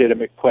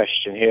legitimate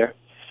question here.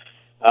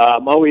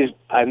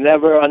 I've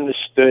never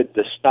understood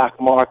the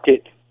stock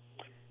market.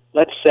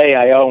 Let's say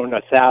I own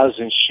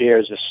 1,000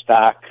 shares of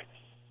stock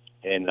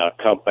in a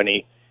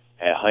company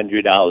at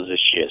 $100 a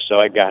share. So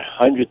I got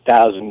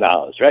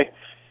 $100,000, right?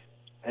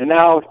 And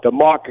now the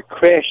market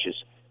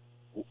crashes.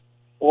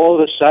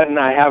 All of a sudden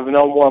I have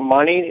no more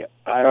money.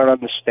 I don't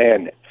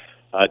understand it.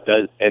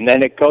 And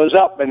then it goes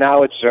up, and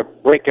now it's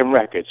breaking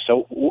records.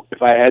 So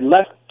if I had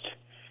left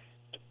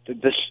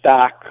the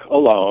stock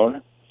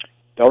alone,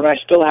 don't I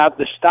still have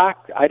the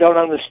stock? I don't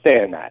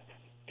understand that.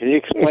 Can you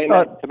explain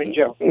that to me,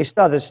 Joe?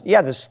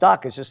 The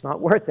stock is just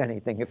not worth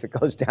anything if it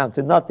goes down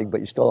to nothing, but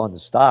you're still on the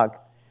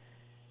stock.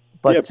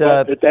 But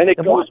then it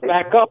goes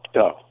back up,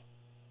 though.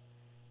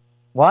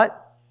 What?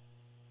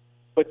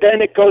 But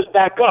then it goes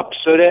back up,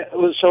 so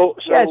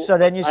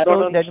then you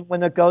still, then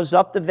when it goes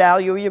up, the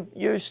value of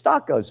your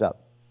stock goes up.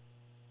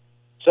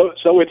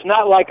 So it's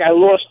not like I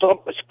lost,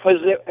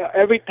 because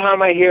every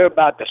time I hear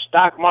about the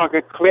stock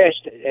market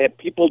crashed,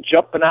 people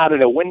jumping out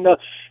of the window,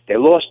 they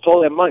lost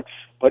all their money.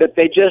 But if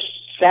they just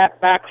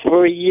sat back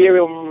for a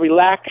year and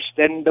relaxed,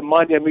 then the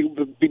money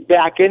would be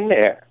back in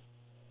there.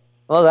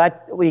 Well,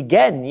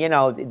 again,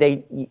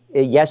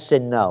 yes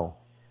and no.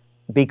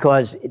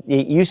 Because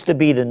it used to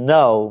be the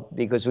no,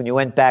 because when you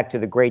went back to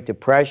the Great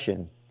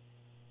Depression,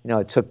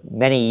 it took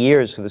many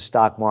years for the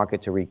stock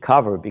market to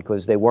recover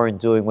because they weren't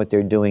doing what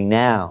they're doing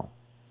now.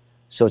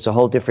 So it's a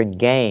whole different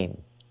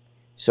game.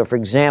 So, for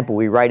example,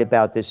 we write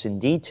about this in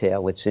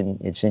detail. It's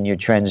in your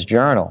Trends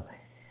Journal.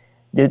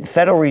 The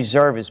Federal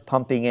Reserve is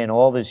pumping in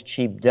all this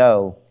cheap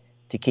dough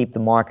to keep the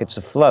markets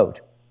afloat.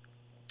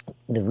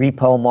 The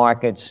repo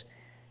markets,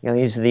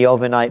 these are the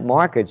overnight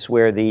markets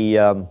where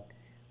the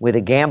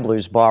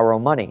gamblers borrow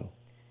money,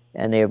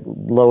 and they're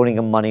loaning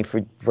them money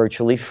for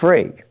virtually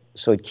free.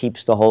 So it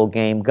keeps the whole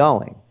game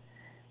going.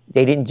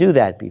 They didn't do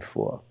that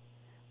before.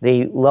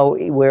 I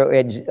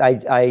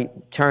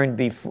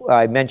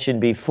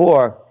mentioned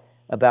before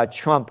about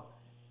Trump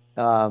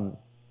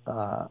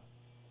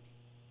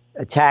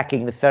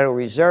attacking the Federal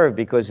Reserve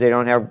because they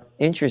don't have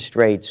interest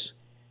rates.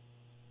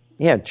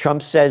 Yeah,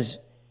 Trump says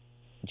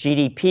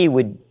GDP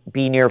would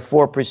be near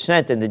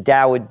 4% and the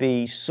Dow would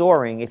be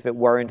soaring if it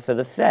weren't for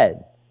the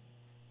Fed.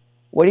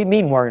 What do you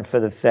mean weren't for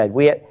the Fed?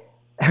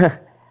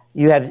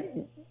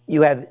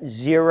 You have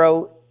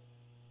zero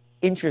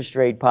interest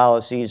rate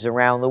policies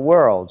around the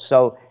world.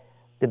 So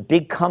the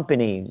big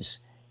companies,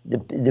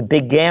 the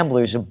big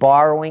gamblers are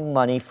borrowing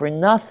money for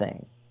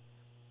nothing.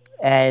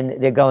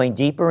 And they're going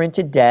deeper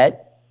into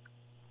debt,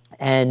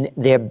 and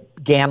they're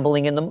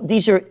gambling in them.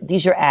 These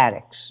are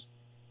addicts.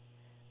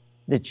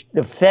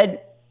 The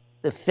Fed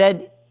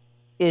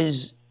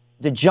is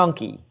the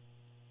junkie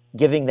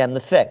giving them the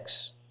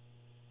fix.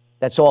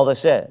 That's all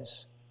this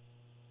is.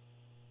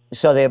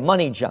 So they're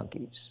money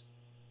junkies.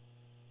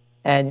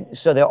 And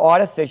so they're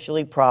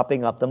artificially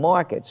propping up the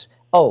markets.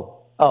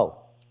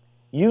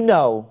 You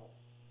know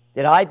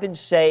that I've been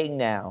saying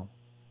now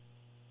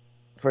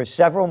for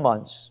several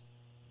months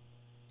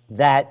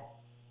that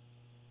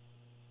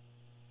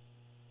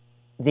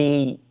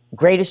the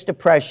Greatest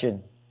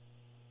Depression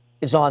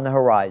is on the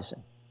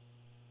horizon.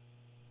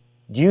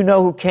 Do you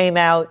know who came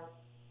out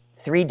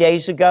 3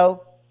 days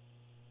ago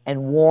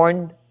and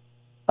warned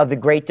of the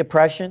Great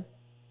Depression?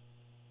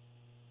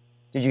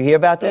 Did you hear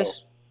about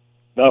this?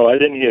 No, I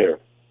didn't hear.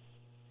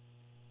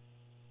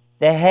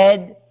 The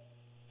head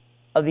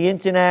of the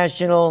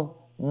International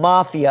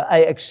Monetary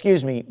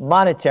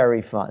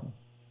Fund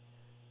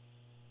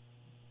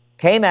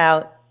came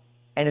out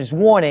and is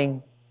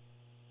warning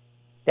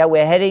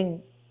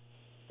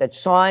that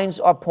signs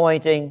are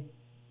pointing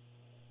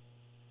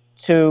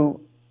to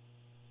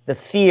the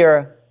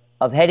fear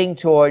of heading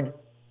toward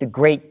the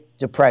Great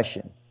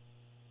Depression.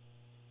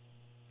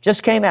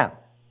 Just came out.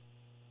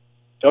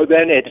 So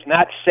then it's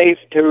not safe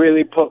to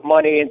really put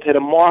money into the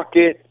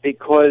market,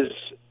 because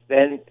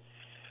then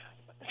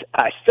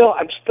I'm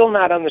still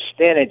not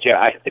understanding, Joe.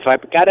 If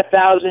I've got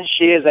 1,000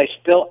 shares, I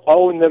still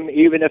own them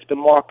even if the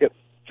market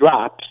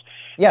drops.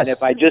 Yes. And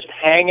if I just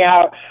hang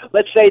out,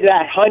 let's say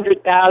that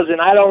 100,000,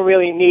 I don't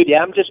really need it.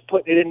 I'm just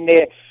putting it in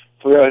there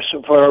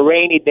for a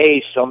rainy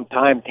day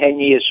sometime 10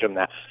 years from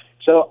now.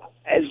 So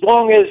as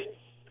long as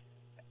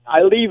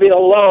I leave it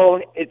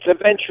alone, it's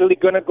eventually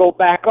going to go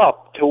back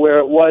up to where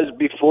it was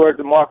before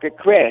the market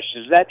crashed.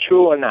 Is that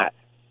true or not?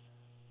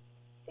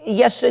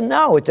 Yes and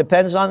no. It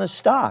depends on the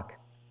stock.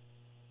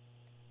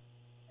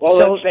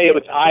 Well, let's say it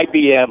was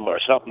IBM or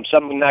some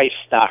nice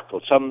stock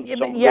or some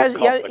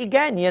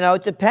again,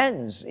 it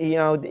depends.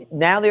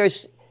 Now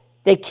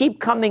they keep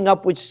coming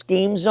up with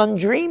schemes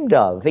undreamed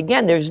of.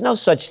 Again, there's no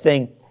such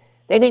thing.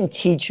 They didn't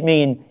teach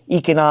me in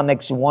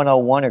Economics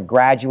 101 or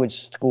graduate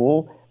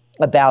school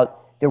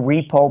about the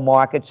repo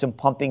markets and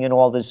pumping in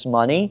all this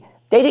money.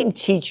 They didn't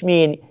teach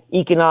me in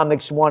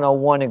Economics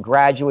 101 in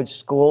graduate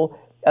school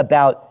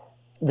about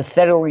the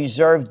Federal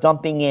Reserve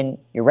dumping in,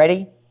 you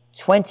ready?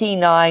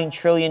 $29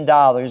 trillion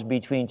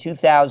between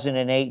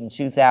 2008 and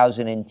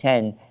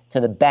 2010 to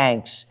the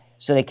banks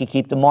so they could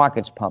keep the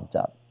markets pumped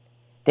up.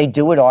 They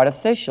do it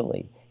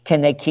artificially. Can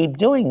they keep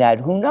doing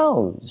that? Who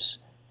knows?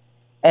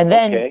 And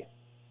then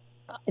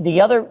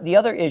the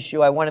other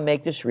issue, I want to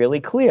make this really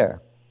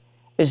clear,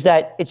 is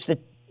that it's the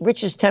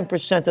richest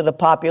 10% of the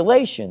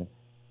population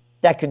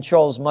that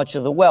controls much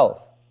of the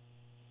wealth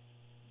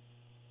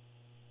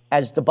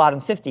as the bottom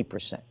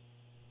 50%.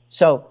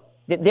 So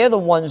they're the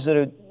ones that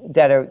are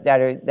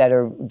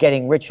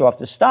getting rich off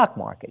the stock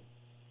market.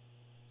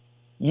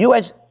 When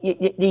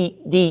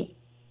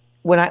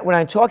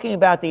I'm talking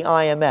about the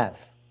IMF,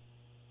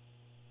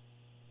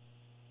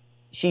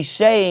 she's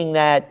saying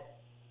that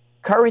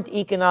current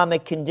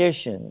economic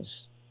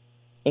conditions,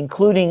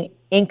 including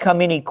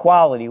income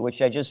inequality, which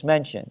I just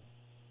mentioned,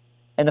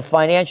 and the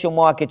financial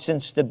markets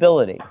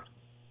instability,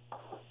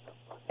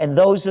 and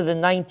those of the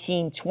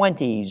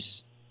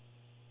 1920s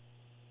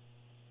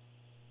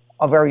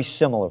are very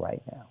similar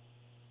right now.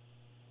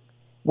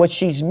 What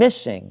she's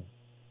missing,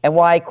 and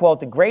why I call it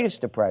the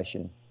Greatest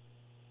Depression,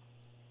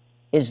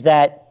 is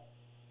that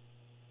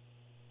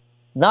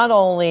not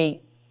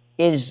only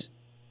is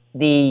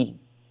the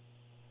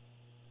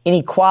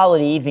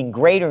inequality even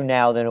greater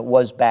now than it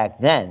was back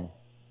then.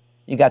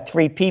 You got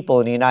 3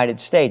 people in the United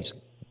States,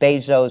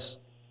 Bezos,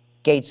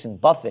 Gates, and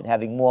Buffett,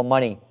 having more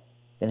money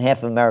than half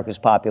of America's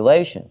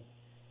population.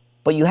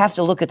 But you have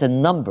to look at the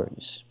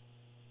numbers.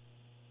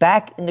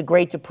 Back in the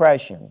Great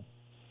Depression,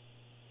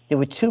 there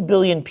were 2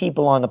 billion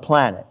people on the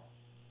planet.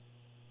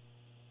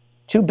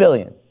 2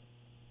 billion.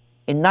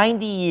 In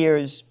 90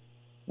 years,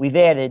 we've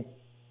added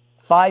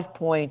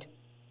 5.8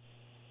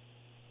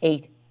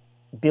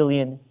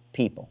 billion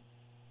people.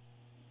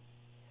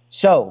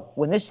 So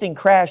when this thing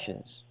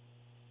crashes,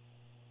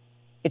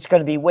 it's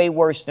going to be way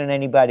worse than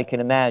anybody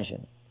can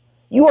imagine.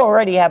 You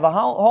already have a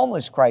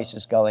homeless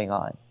crisis going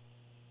on.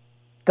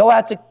 Go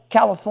out to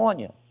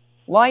California,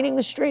 lining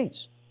the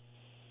streets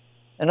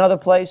and other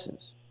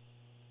places.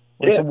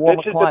 It's a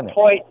warmer climate. This is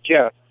the point,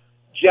 Joe.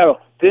 Joe,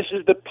 this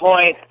is the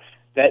point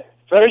that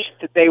first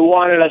they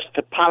wanted us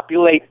to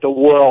populate the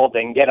world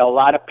and get a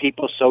lot of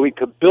people so we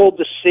could build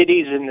the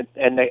cities and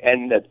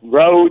the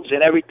roads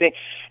and everything.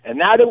 And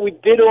now that we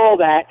did all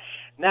that,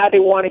 now they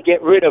want to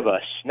get rid of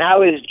us.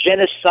 Now it's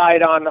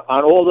genocide on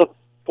all the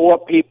poor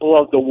people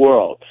of the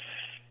world.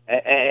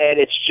 And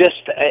it's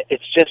just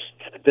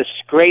a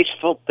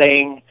disgraceful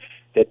thing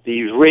that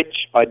these rich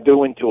are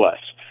doing to us.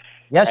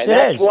 Yes, and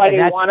it is. That's why they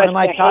want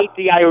us to hate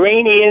the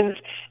Iranians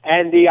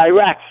and the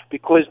Iraq,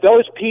 because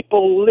those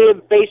people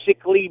live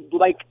basically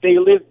like they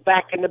lived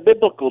back in the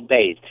biblical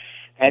days,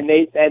 and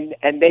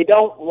they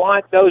don't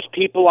want those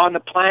people on the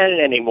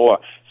planet anymore.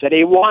 So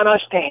they want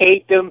us to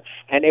hate them,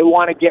 and they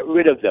want to get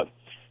rid of them.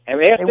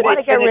 And after they want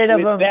to get rid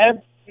of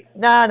them.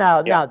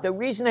 No. The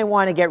reason they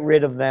want to get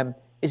rid of them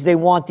is they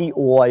want the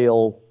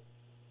oil.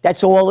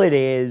 That's all it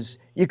is.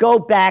 You go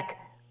back,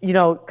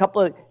 a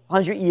couple of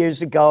 100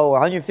 years ago or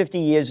 150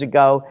 years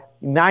ago,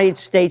 the United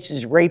States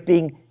is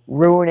raping,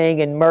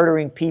 ruining, and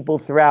murdering people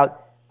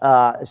throughout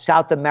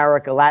South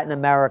America, Latin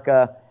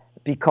America,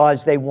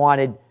 because they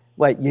wanted,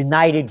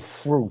 united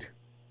fruit.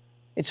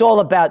 It's all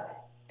about,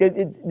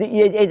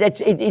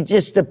 it's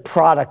just the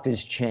product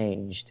has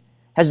changed.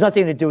 Has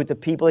nothing to do with the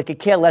people. They could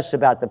care less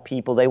about the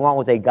people. They want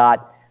what they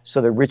got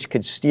so the rich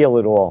could steal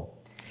it all.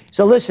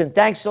 So listen,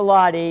 thanks a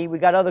lot, E. We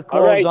got other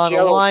calls on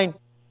the line.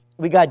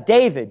 We got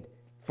David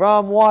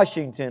from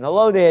Washington.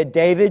 Hello there,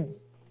 David.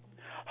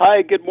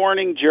 Hi, good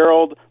morning,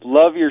 Gerald.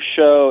 Love your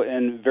show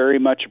and very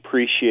much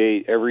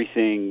appreciate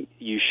everything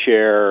you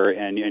share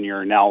and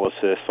your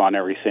analysis on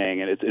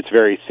everything. And it's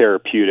very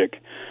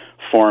therapeutic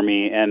for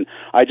me. And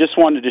I just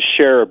wanted to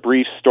share a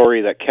brief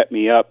story that kept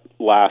me up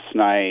last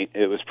night.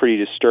 It was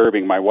pretty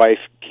disturbing. My wife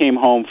came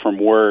home from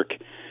work,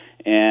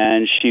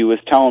 and she was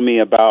telling me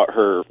about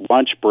her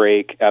lunch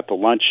break at the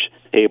lunch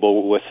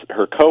table with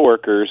her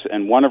coworkers,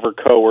 and one of her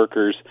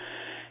coworkers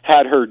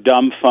had her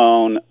dumb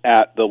phone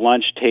at the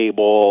lunch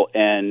table,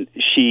 and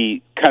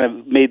she kind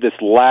of made this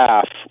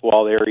laugh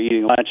while they were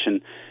eating lunch,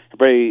 and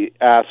everybody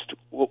asked,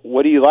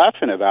 "What are you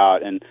laughing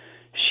about?" And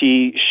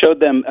she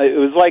showed them, it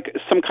was like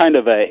some kind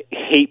of a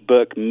hate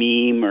book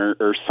meme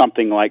or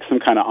something, like some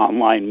kind of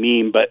online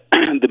meme, but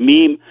the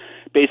meme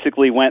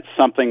basically went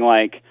something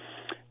like,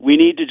 "We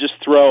need to just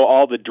throw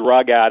all the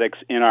drug addicts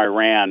in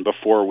Iran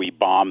before we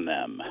bomb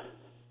them."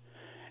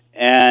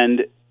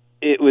 And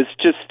it was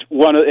just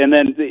and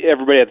then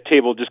everybody at the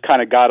table just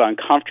kind of got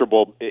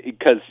uncomfortable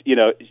because,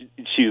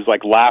 she was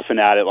like laughing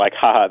at it like,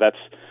 haha,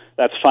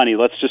 that's funny.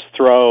 Let's just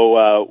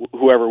throw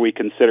whoever we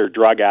consider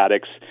drug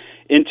addicts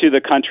into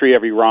the country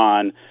of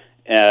Iran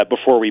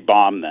before we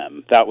bomb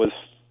them. That was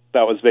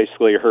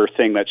basically her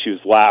thing that she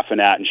was laughing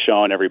at and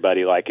showing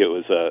everybody like it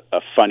was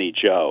a funny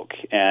joke.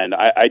 And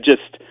I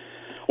just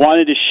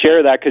wanted to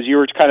share that because you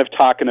were kind of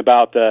talking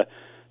about the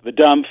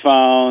dumb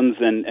phones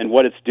and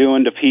what it's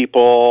doing to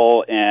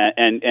people,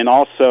 and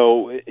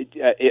also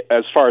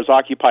as far as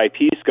Occupy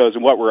Peace goes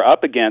and what we're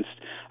up against,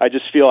 I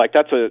just feel like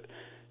that's a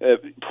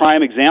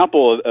prime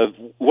example of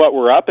what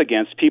we're up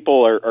against.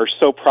 People are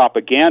so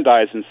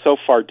propagandized and so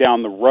far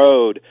down the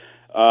road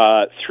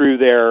through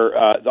their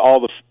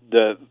all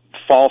the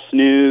false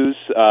news,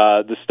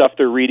 the stuff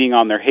they're reading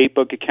on their hate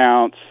book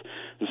accounts,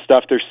 the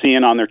stuff they're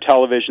seeing on their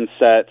television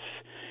sets,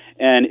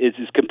 and it's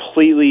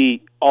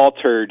completely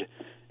altered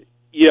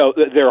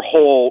their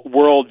whole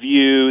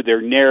worldview,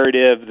 their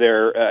narrative,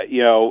 their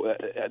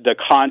the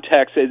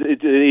context.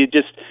 It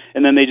just,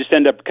 and then they just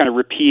end up kind of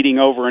repeating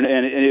over, and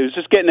it was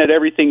just getting at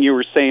everything you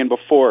were saying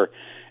before,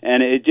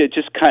 and it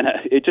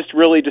just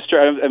really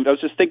distracted. I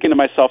was just thinking to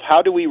myself,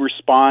 how do we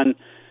respond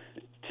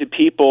to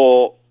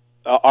people,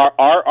 our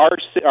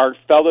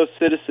fellow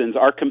citizens,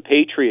 our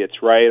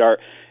compatriots, right?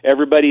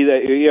 Everybody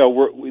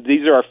that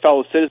these are our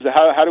fellow citizens.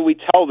 How do we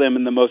tell them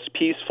in the most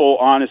peaceful,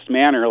 honest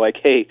manner, like,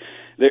 hey,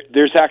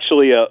 there's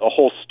actually a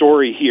whole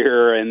story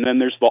here, and then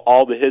there's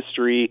all the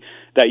history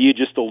that you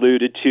just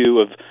alluded to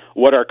of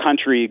what our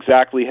country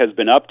exactly has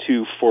been up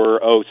to for,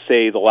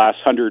 say, the last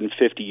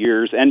 150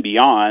 years and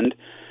beyond.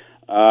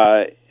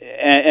 And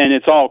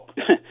it's all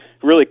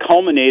really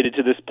culminated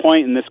to this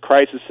point in this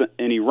crisis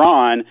in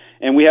Iran,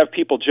 and we have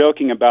people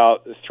joking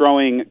about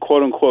throwing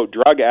quote-unquote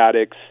drug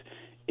addicts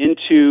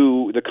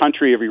into the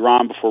country of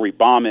Iran before we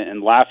bomb it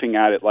and laughing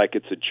at it like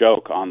it's a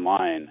joke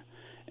online.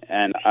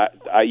 And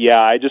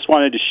I just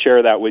wanted to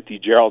share that with you,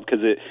 Gerald,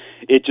 because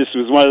it just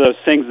was one of those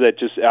things that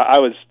just I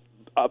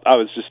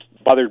was just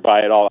bothered by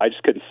it all. I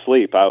just couldn't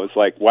sleep. I was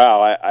like,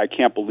 wow, I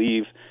can't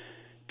believe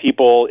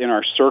people in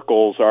our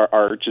circles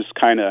are just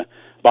kind of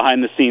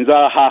behind the scenes,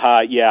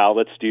 yeah,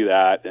 let's do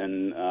that.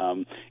 And,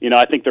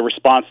 I think the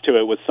response to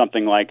it was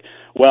something like,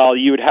 well,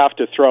 you would have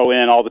to throw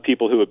in all the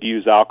people who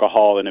abuse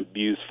alcohol and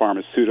abuse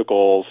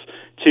pharmaceuticals,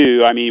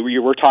 too. I mean,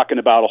 we're talking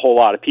about a whole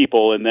lot of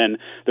people, and then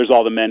there's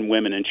all the men,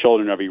 women, and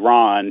children of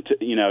Iran,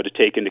 to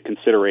take into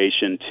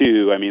consideration,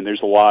 too. I mean,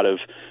 there's a lot of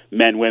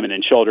men, women,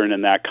 and children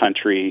in that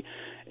country,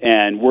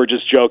 and we're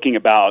just joking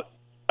about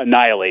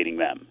annihilating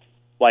them.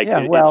 Like,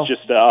 it's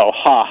just,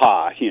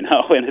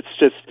 and it's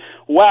just,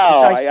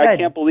 wow, I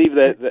can't believe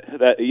that,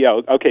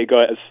 okay, go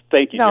ahead.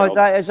 Thank you, Gerald.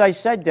 No, as I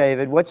said,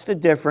 David, what's the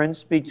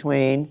difference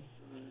between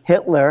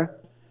Hitler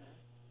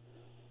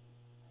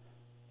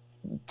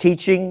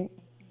teaching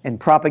and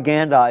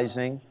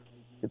propagandizing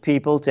the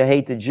people to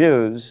hate the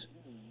Jews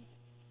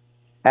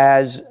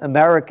as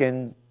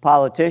American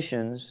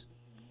politicians,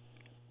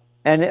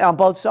 and on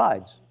both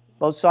sides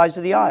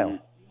of the aisle?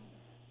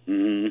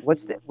 Mm-hmm.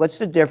 What's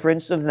the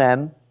difference of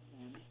them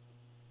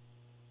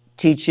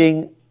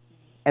teaching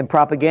and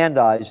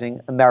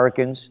propagandizing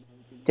Americans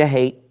to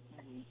hate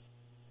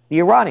the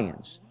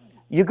Iranians?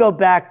 You go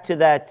back to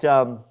that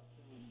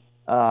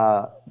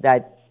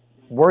that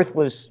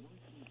worthless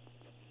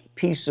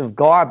piece of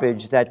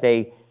garbage that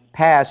they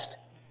passed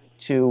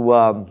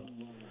to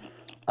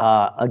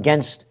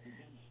against.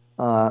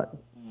 It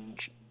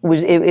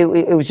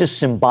was just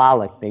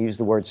symbolic. They used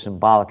the word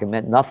symbolic. It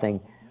meant nothing.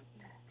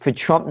 For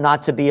Trump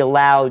not to be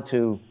allowed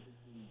to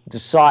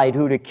decide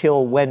who to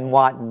kill, when,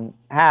 what, and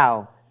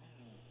how,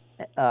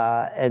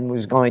 and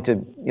was going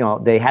to,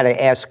 they had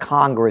to ask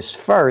Congress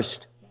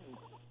first.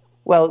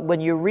 Well, when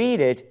you read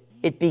it,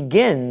 it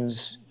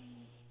begins,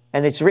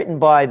 and it's written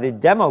by the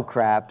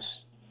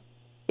Democrats,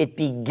 it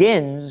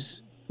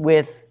begins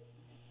with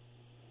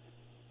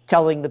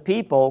telling the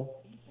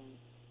people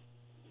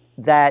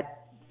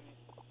that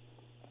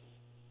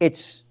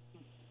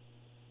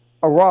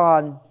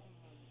Iran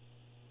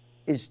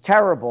is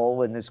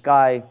terrible, and this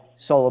guy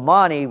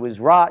Soleimani was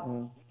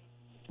rotten,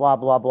 blah,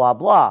 blah, blah,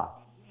 blah.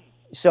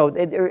 So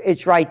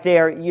it's right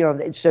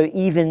there, so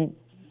even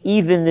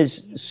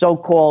this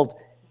so-called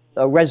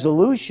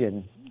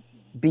resolution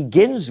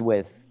begins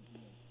with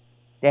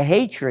the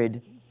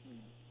hatred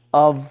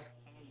of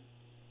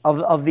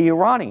the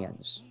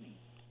Iranians.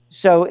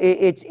 So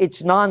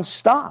it's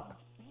nonstop.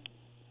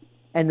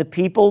 And the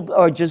people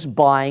are just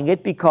buying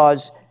it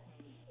because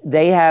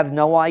they have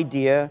no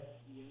idea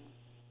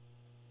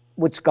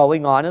what's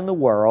going on in the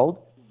world.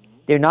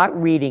 They're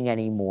not reading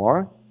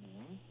anymore,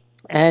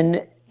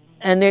 and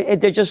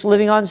they're just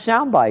living on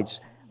sound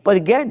bites. But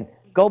again,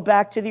 go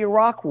back to the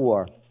Iraq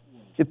War.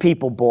 The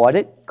people bought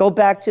it. Go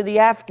back to the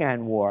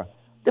Afghan War.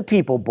 The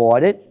people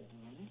bought it.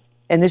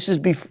 And this is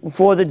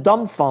before the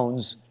dumb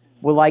phones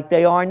were like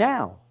they are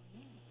now.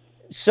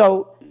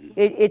 So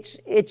it's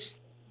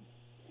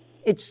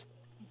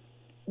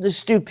the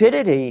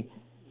stupidity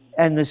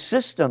and the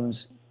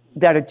systems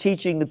that are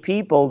teaching the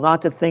people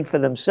not to think for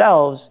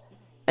themselves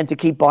and to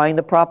keep buying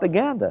the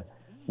propaganda.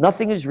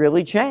 Nothing has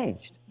really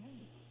changed.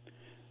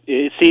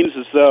 It seems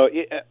as though,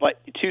 like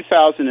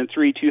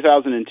 2003,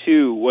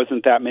 2002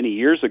 wasn't that many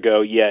years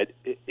ago, yet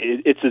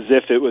it's as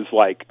if it was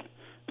like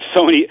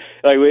so many,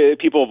 like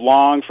people have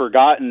long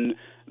forgotten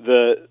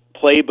the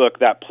playbook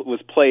that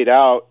was played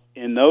out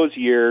in those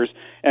years,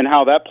 and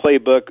how that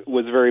playbook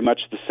was very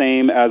much the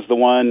same as the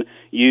one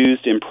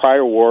used in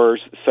prior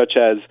wars, such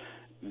as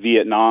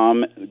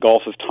Vietnam,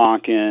 Gulf of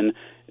Tonkin,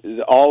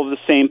 all of the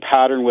same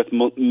pattern with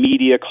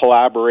media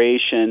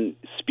collaboration,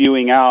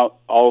 spewing out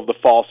all of the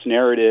false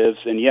narratives,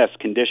 and yes,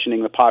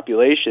 conditioning the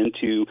population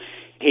to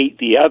hate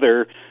the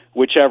other,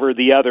 whichever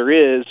the other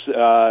is.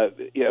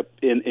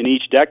 In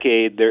each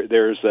decade,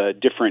 there's a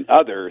different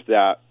other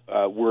that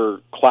we're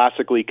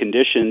classically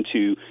conditioned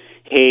to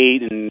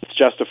hate, and it's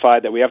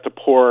justified that we have to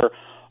pour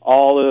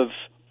all of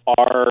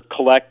our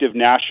collective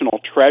national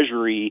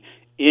treasury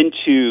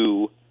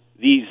into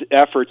these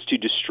efforts to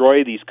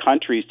destroy these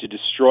countries, to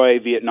destroy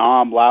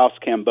Vietnam, Laos,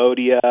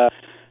 Cambodia,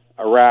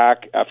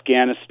 Iraq,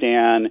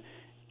 Afghanistan,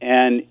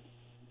 and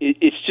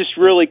it's just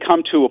really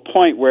come to a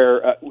point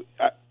where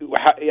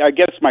I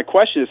guess my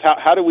question is,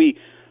 how do we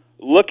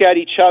look at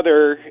each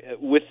other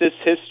with this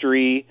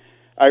history?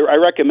 I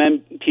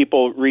recommend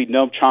people read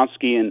Noam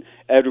Chomsky and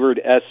Edward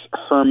S.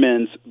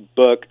 Herman's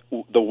book,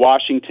 The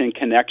Washington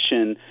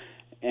Connection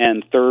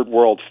and Third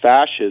World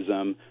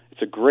Fascism.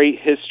 It's a great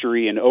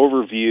history and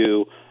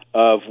overview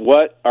of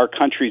what our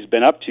country's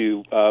been up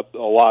to, a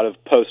lot of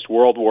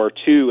post-World War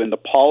II, and the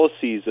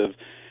policies of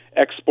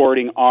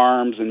exporting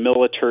arms and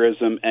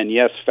militarism and,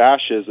 yes,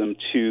 fascism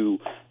to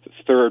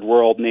third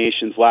world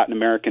nations, Latin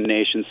American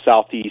nations,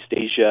 Southeast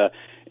Asia,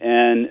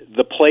 and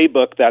the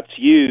playbook that's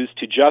used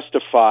to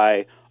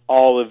justify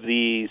all of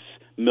these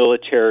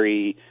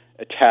military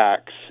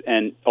attacks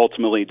and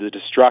ultimately the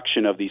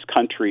destruction of these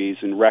countries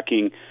and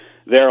wrecking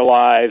their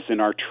lives and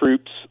our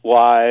troops'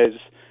 lives.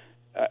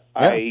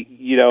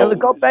 You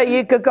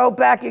could go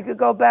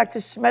back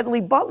to Smedley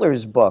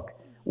Butler's book,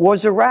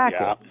 War's a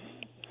Racket.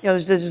 Yeah.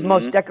 This is the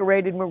most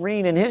decorated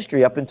Marine in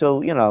history up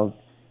until,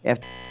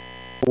 after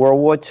World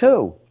War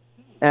II.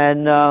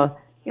 And, and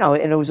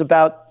it was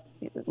about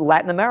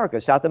Latin America,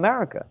 South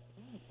America,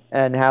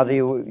 and how the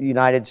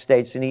United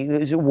States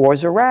and the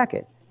war's a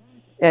racket.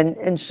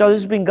 And so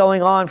this has been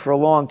going on for a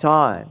long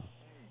time.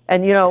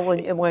 And, you know,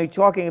 when you're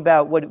talking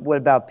about what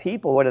about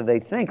people, what do they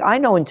think? I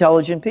know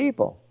intelligent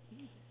people.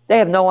 They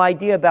have no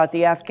idea about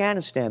the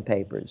Afghanistan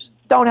papers.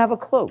 Don't have a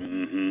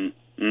clue.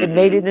 It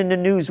made it in the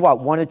news, what,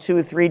 1 or 2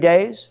 or 3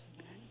 days?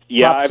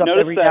 Yeah, I've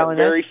noticed that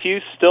very few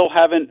still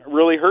haven't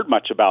really heard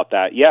much about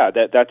that. Yeah,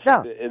 that's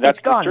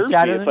gone. It's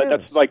out of the news.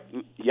 That's like,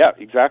 yeah,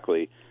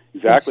 exactly.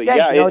 Instead,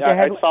 yeah, you know,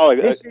 I saw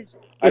it.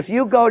 If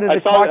you go to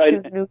the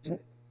Cartoon News,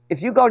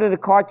 if you go to the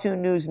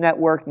Cartoon News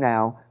Network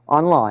now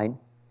online,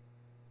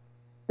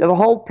 the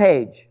whole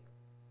page,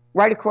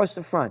 right across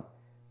the front,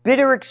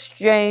 bitter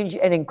exchange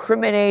and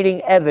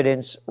incriminating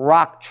evidence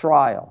rock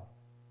trial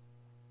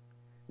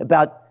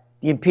about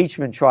the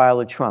impeachment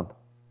trial of Trump.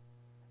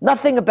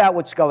 Nothing about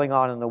what's going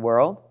on in the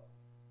world.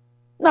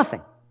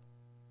 Nothing.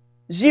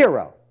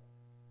 Zero.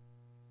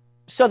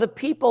 So the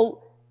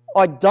people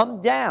are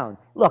dumbed down.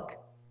 Look,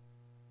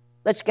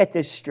 let's get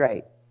this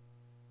straight.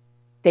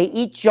 They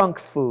eat junk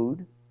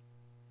food.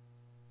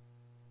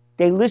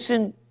 They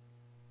listen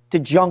to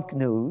junk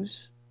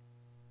news.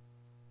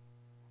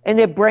 And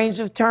their brains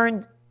have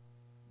turned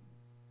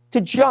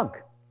to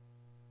junk.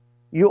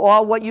 You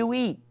are what you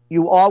eat.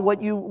 You are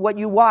what you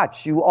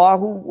watch. You are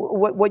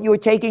what you're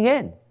taking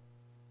in.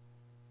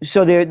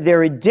 So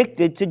they're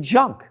addicted to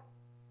junk.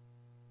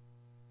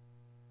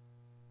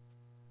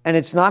 And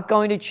it's not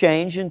going to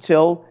change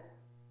until,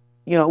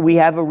 you know, we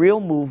have a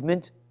real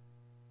movement.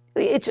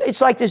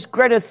 It's like this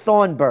Greta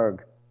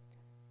Thunberg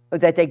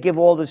that they give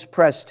all this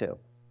press to.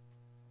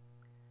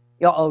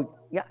 You know,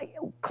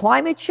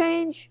 climate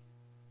change?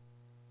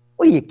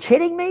 What, are you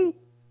kidding me?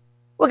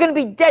 We're going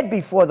to be dead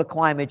before the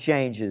climate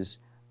changes.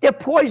 They're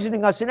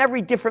poisoning us in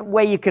every different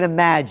way you can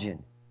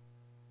imagine.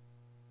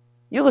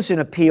 You listen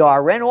to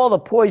PRN, all the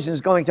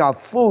poison's going to our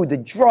food, the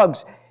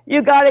drugs.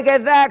 You got to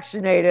get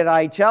vaccinated,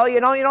 I tell you.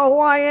 You know who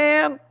I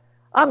am?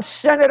 I'm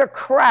Senator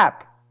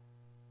Crap.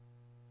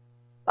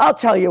 I'll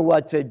tell you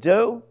what to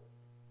do.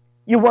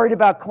 You worried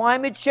about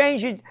climate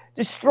change? You're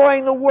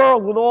destroying the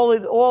world with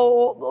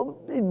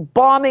all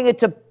bombing it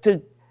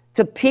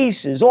to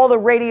pieces, all the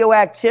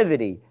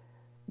radioactivity.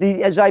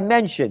 As I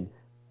mentioned,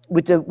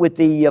 with the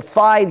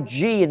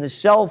 5G and the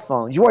cell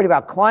phones. You worried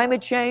about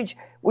climate change?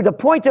 Well, the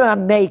point that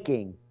I'm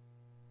making,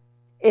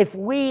 if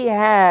we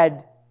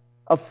had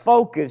a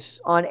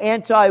focus on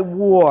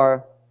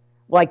anti-war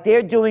like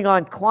they're doing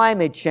on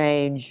climate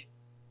change,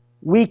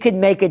 we could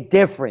make a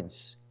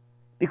difference.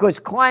 Because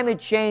climate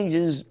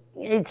change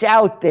it's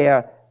out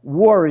there.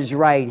 War is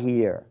right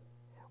here.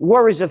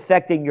 War is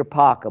affecting your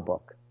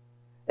pocketbook.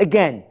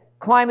 Again,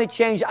 climate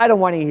change, I don't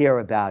want to hear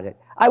about it.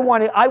 I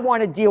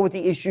want to deal with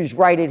the issues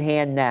right at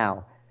hand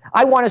now.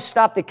 I want to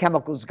stop the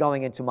chemicals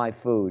going into my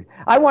food.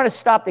 I want to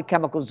stop the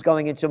chemicals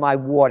going into my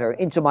water,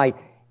 into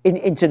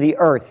the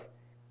earth,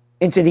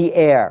 into the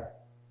air.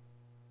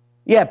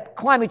 Yeah,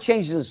 climate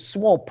change is a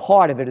small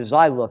part of it as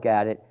I look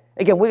at it.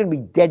 Again, we're going to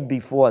be dead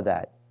before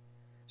that.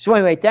 So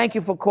anyway, thank you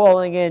for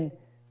calling in.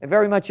 I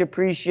very much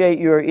appreciate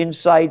your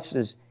insights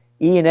as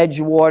Ian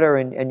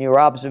Edgewater and your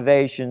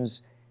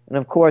observations. And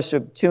of course,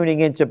 tuning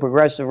into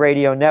Progressive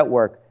Radio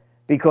Network,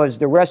 because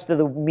the rest of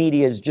the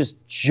media is just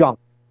junk.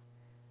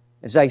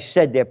 As I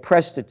said, they're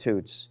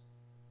prostitutes.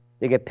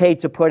 They get paid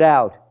to put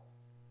out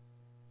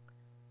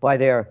by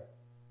their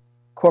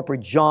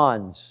corporate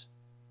johns,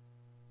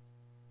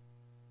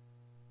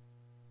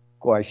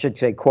 or I should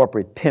say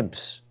corporate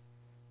pimps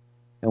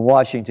and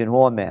Washington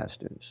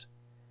whoremasters.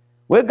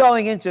 We're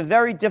going into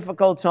very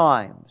difficult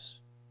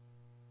times.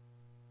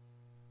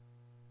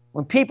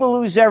 When people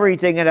lose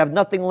everything and have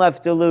nothing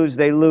left to lose,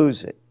 they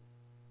lose it.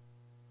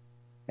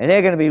 And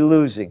they're going to be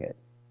losing it.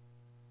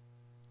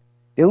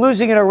 They're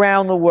losing it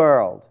around the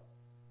world.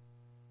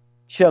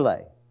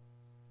 Chile,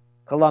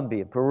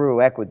 Colombia, Peru,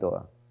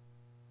 Ecuador,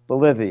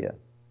 Bolivia,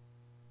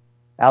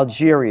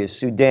 Algeria,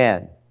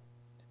 Sudan,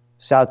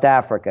 South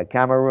Africa,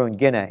 Cameroon,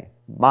 Guinea,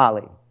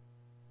 Mali,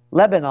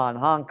 Lebanon,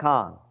 Hong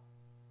Kong.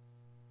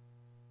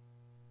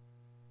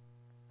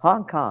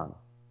 Hong Kong.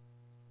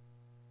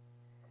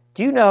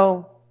 Do you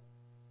know,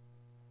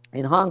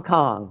 in Hong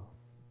Kong,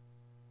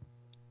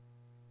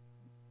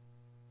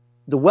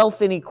 the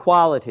wealth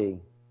inequality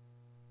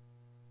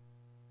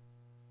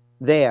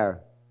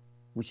there,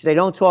 which they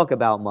don't talk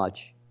about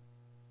much.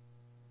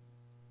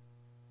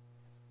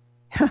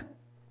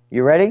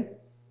 You ready?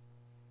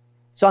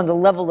 It's on the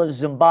level of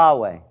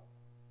Zimbabwe.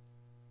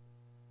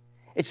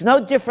 It's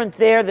no different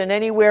there than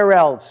anywhere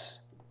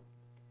else,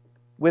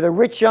 where the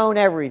rich own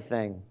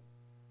everything,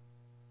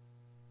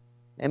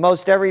 and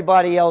most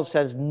everybody else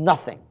has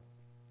nothing.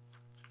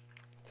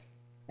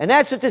 And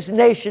that's what this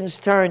nation's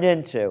turned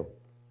into.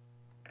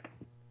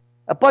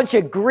 A bunch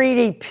of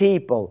greedy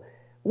people.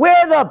 Where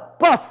are the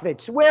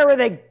Buffetts? Where are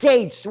the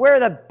Gates? Where are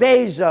the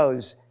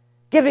Bezos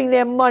giving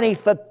their money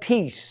for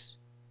peace?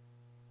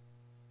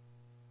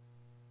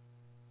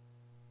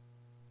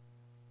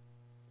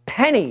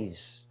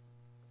 Pennies.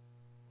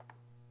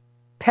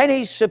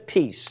 Pennies for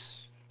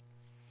peace.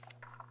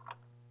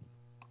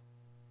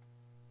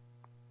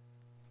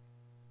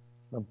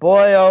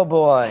 Boy, oh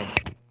boy.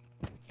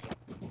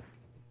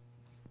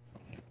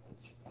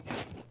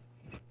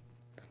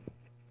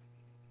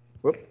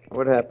 Whoop,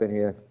 what happened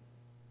here?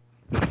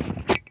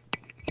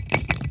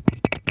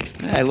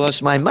 I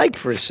lost my mic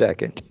for a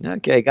second.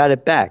 Okay, got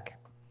it back.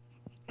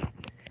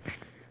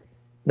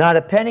 Not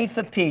a penny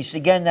for peace.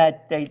 Again,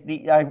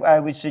 I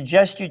would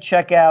suggest you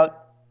check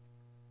out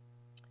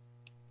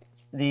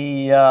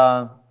the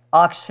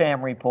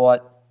Oxfam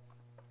report.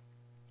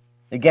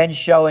 Again,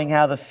 showing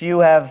how the few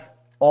have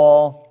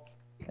all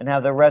and how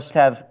the rest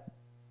have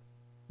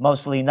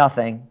mostly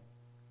nothing.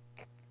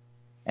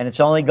 And it's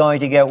only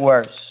going to get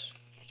worse.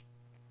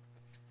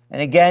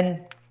 And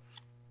again,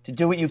 to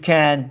do what you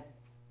can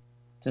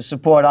to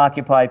support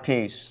Occupy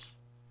Peace.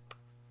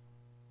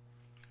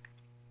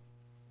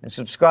 And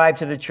subscribe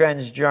to the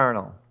Trends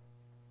Journal.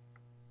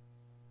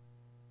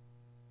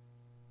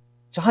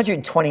 It's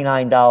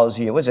 $129 a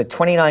year. What is it,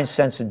 29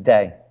 cents a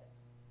day?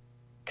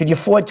 Could you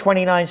afford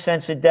 29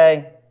 cents a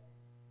day?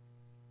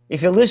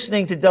 If you're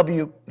listening to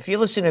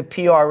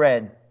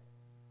PRN,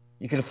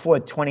 you could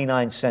afford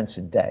 29 cents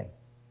a day.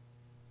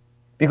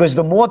 Because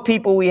the more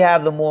people we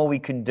have, the more we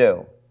can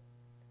do.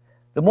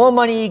 The more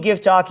money you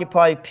give to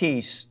Occupy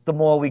Peace, the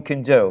more we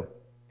can do.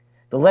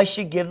 The less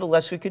you give, the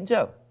less we can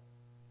do.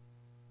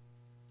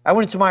 I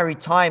went into my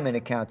retirement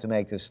account to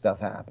make this stuff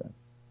happen.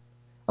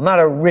 I'm not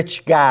a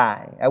rich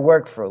guy. I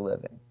work for a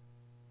living.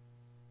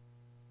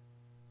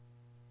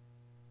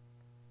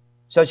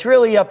 So it's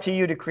really up to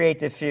you to create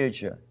the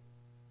future.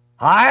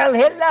 Heil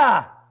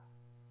Hitler!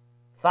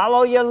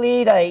 Follow your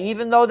leader,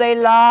 even though they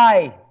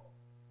lie.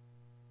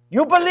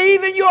 You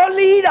believe in your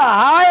leader,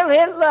 Heil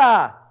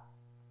Hitler!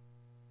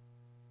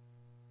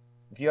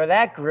 If you're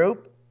that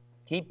group,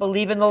 keep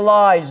believing the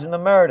lies and the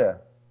murder.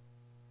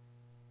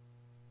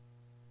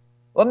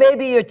 Or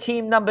maybe you're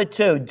team number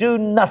 2. Do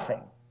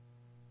nothing.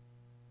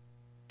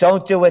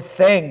 Don't do a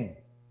thing.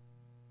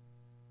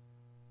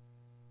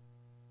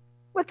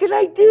 What can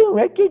I do?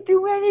 I can't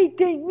do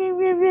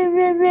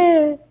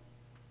anything.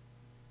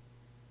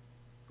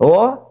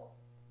 Or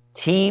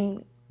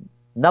team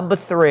number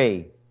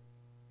 3.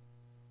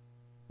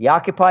 The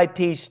Occupy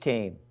Peace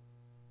team.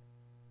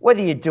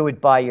 Whether you do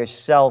it by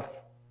yourself,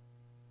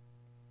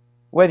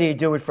 whether you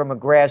do it from a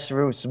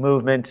grassroots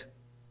movement,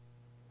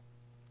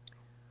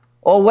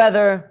 or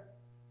whether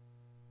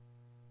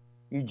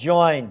you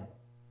join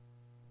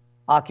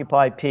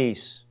Occupy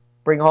Peace,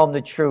 bring home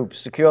the troops,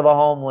 secure the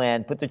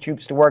homeland, put the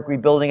troops to work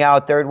rebuilding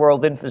our third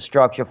world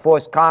infrastructure,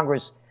 force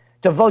Congress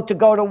to vote to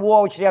go to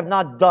war, which they have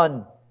not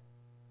done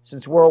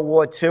since World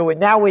War II, and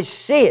now we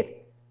see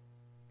it.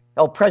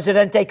 El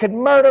Presidente could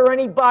murder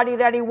anybody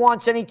that he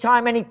wants,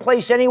 anytime, any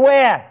place,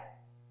 anywhere,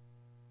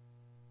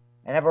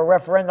 and have a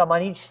referendum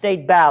on each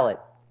state ballot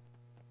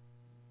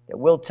that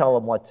will tell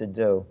them what to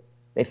do.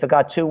 They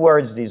forgot 2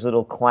 words, these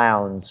little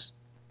clowns.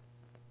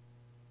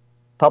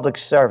 Public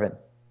servant.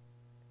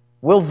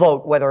 We'll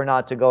vote whether or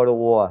not to go to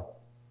war.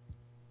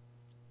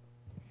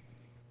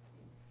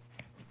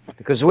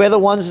 Because we're the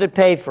ones that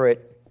pay for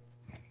it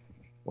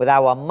with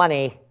our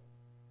money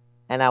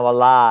and our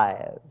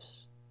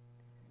lives.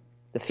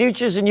 The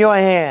future's in your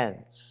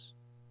hands.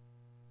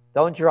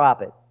 Don't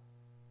drop it.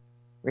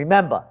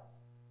 Remember,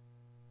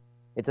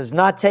 it does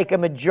not take a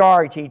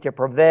majority to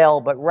prevail,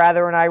 but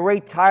rather an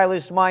irate,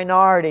 tireless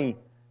minority,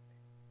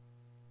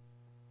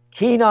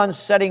 keen on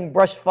setting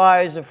brush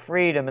fires of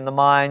freedom in the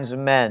minds of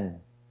men.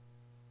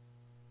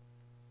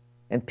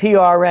 And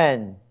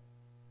PRN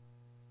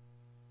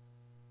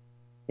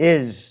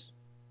is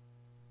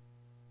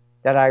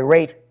that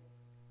irate,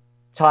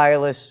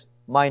 tireless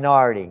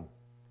minority,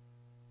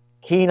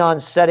 keen on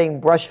setting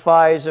brush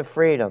fires of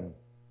freedom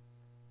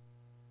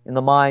in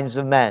the minds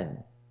of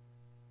men.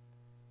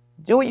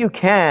 Do what you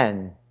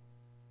can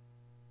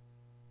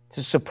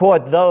to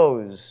support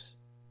those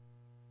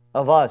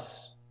of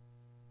us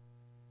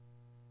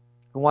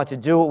who want to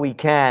do what we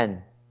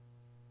can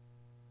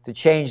to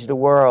change the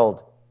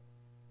world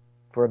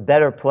for a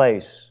better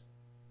place.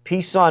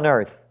 Peace on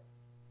earth,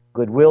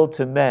 goodwill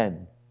to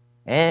men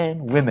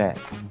and women.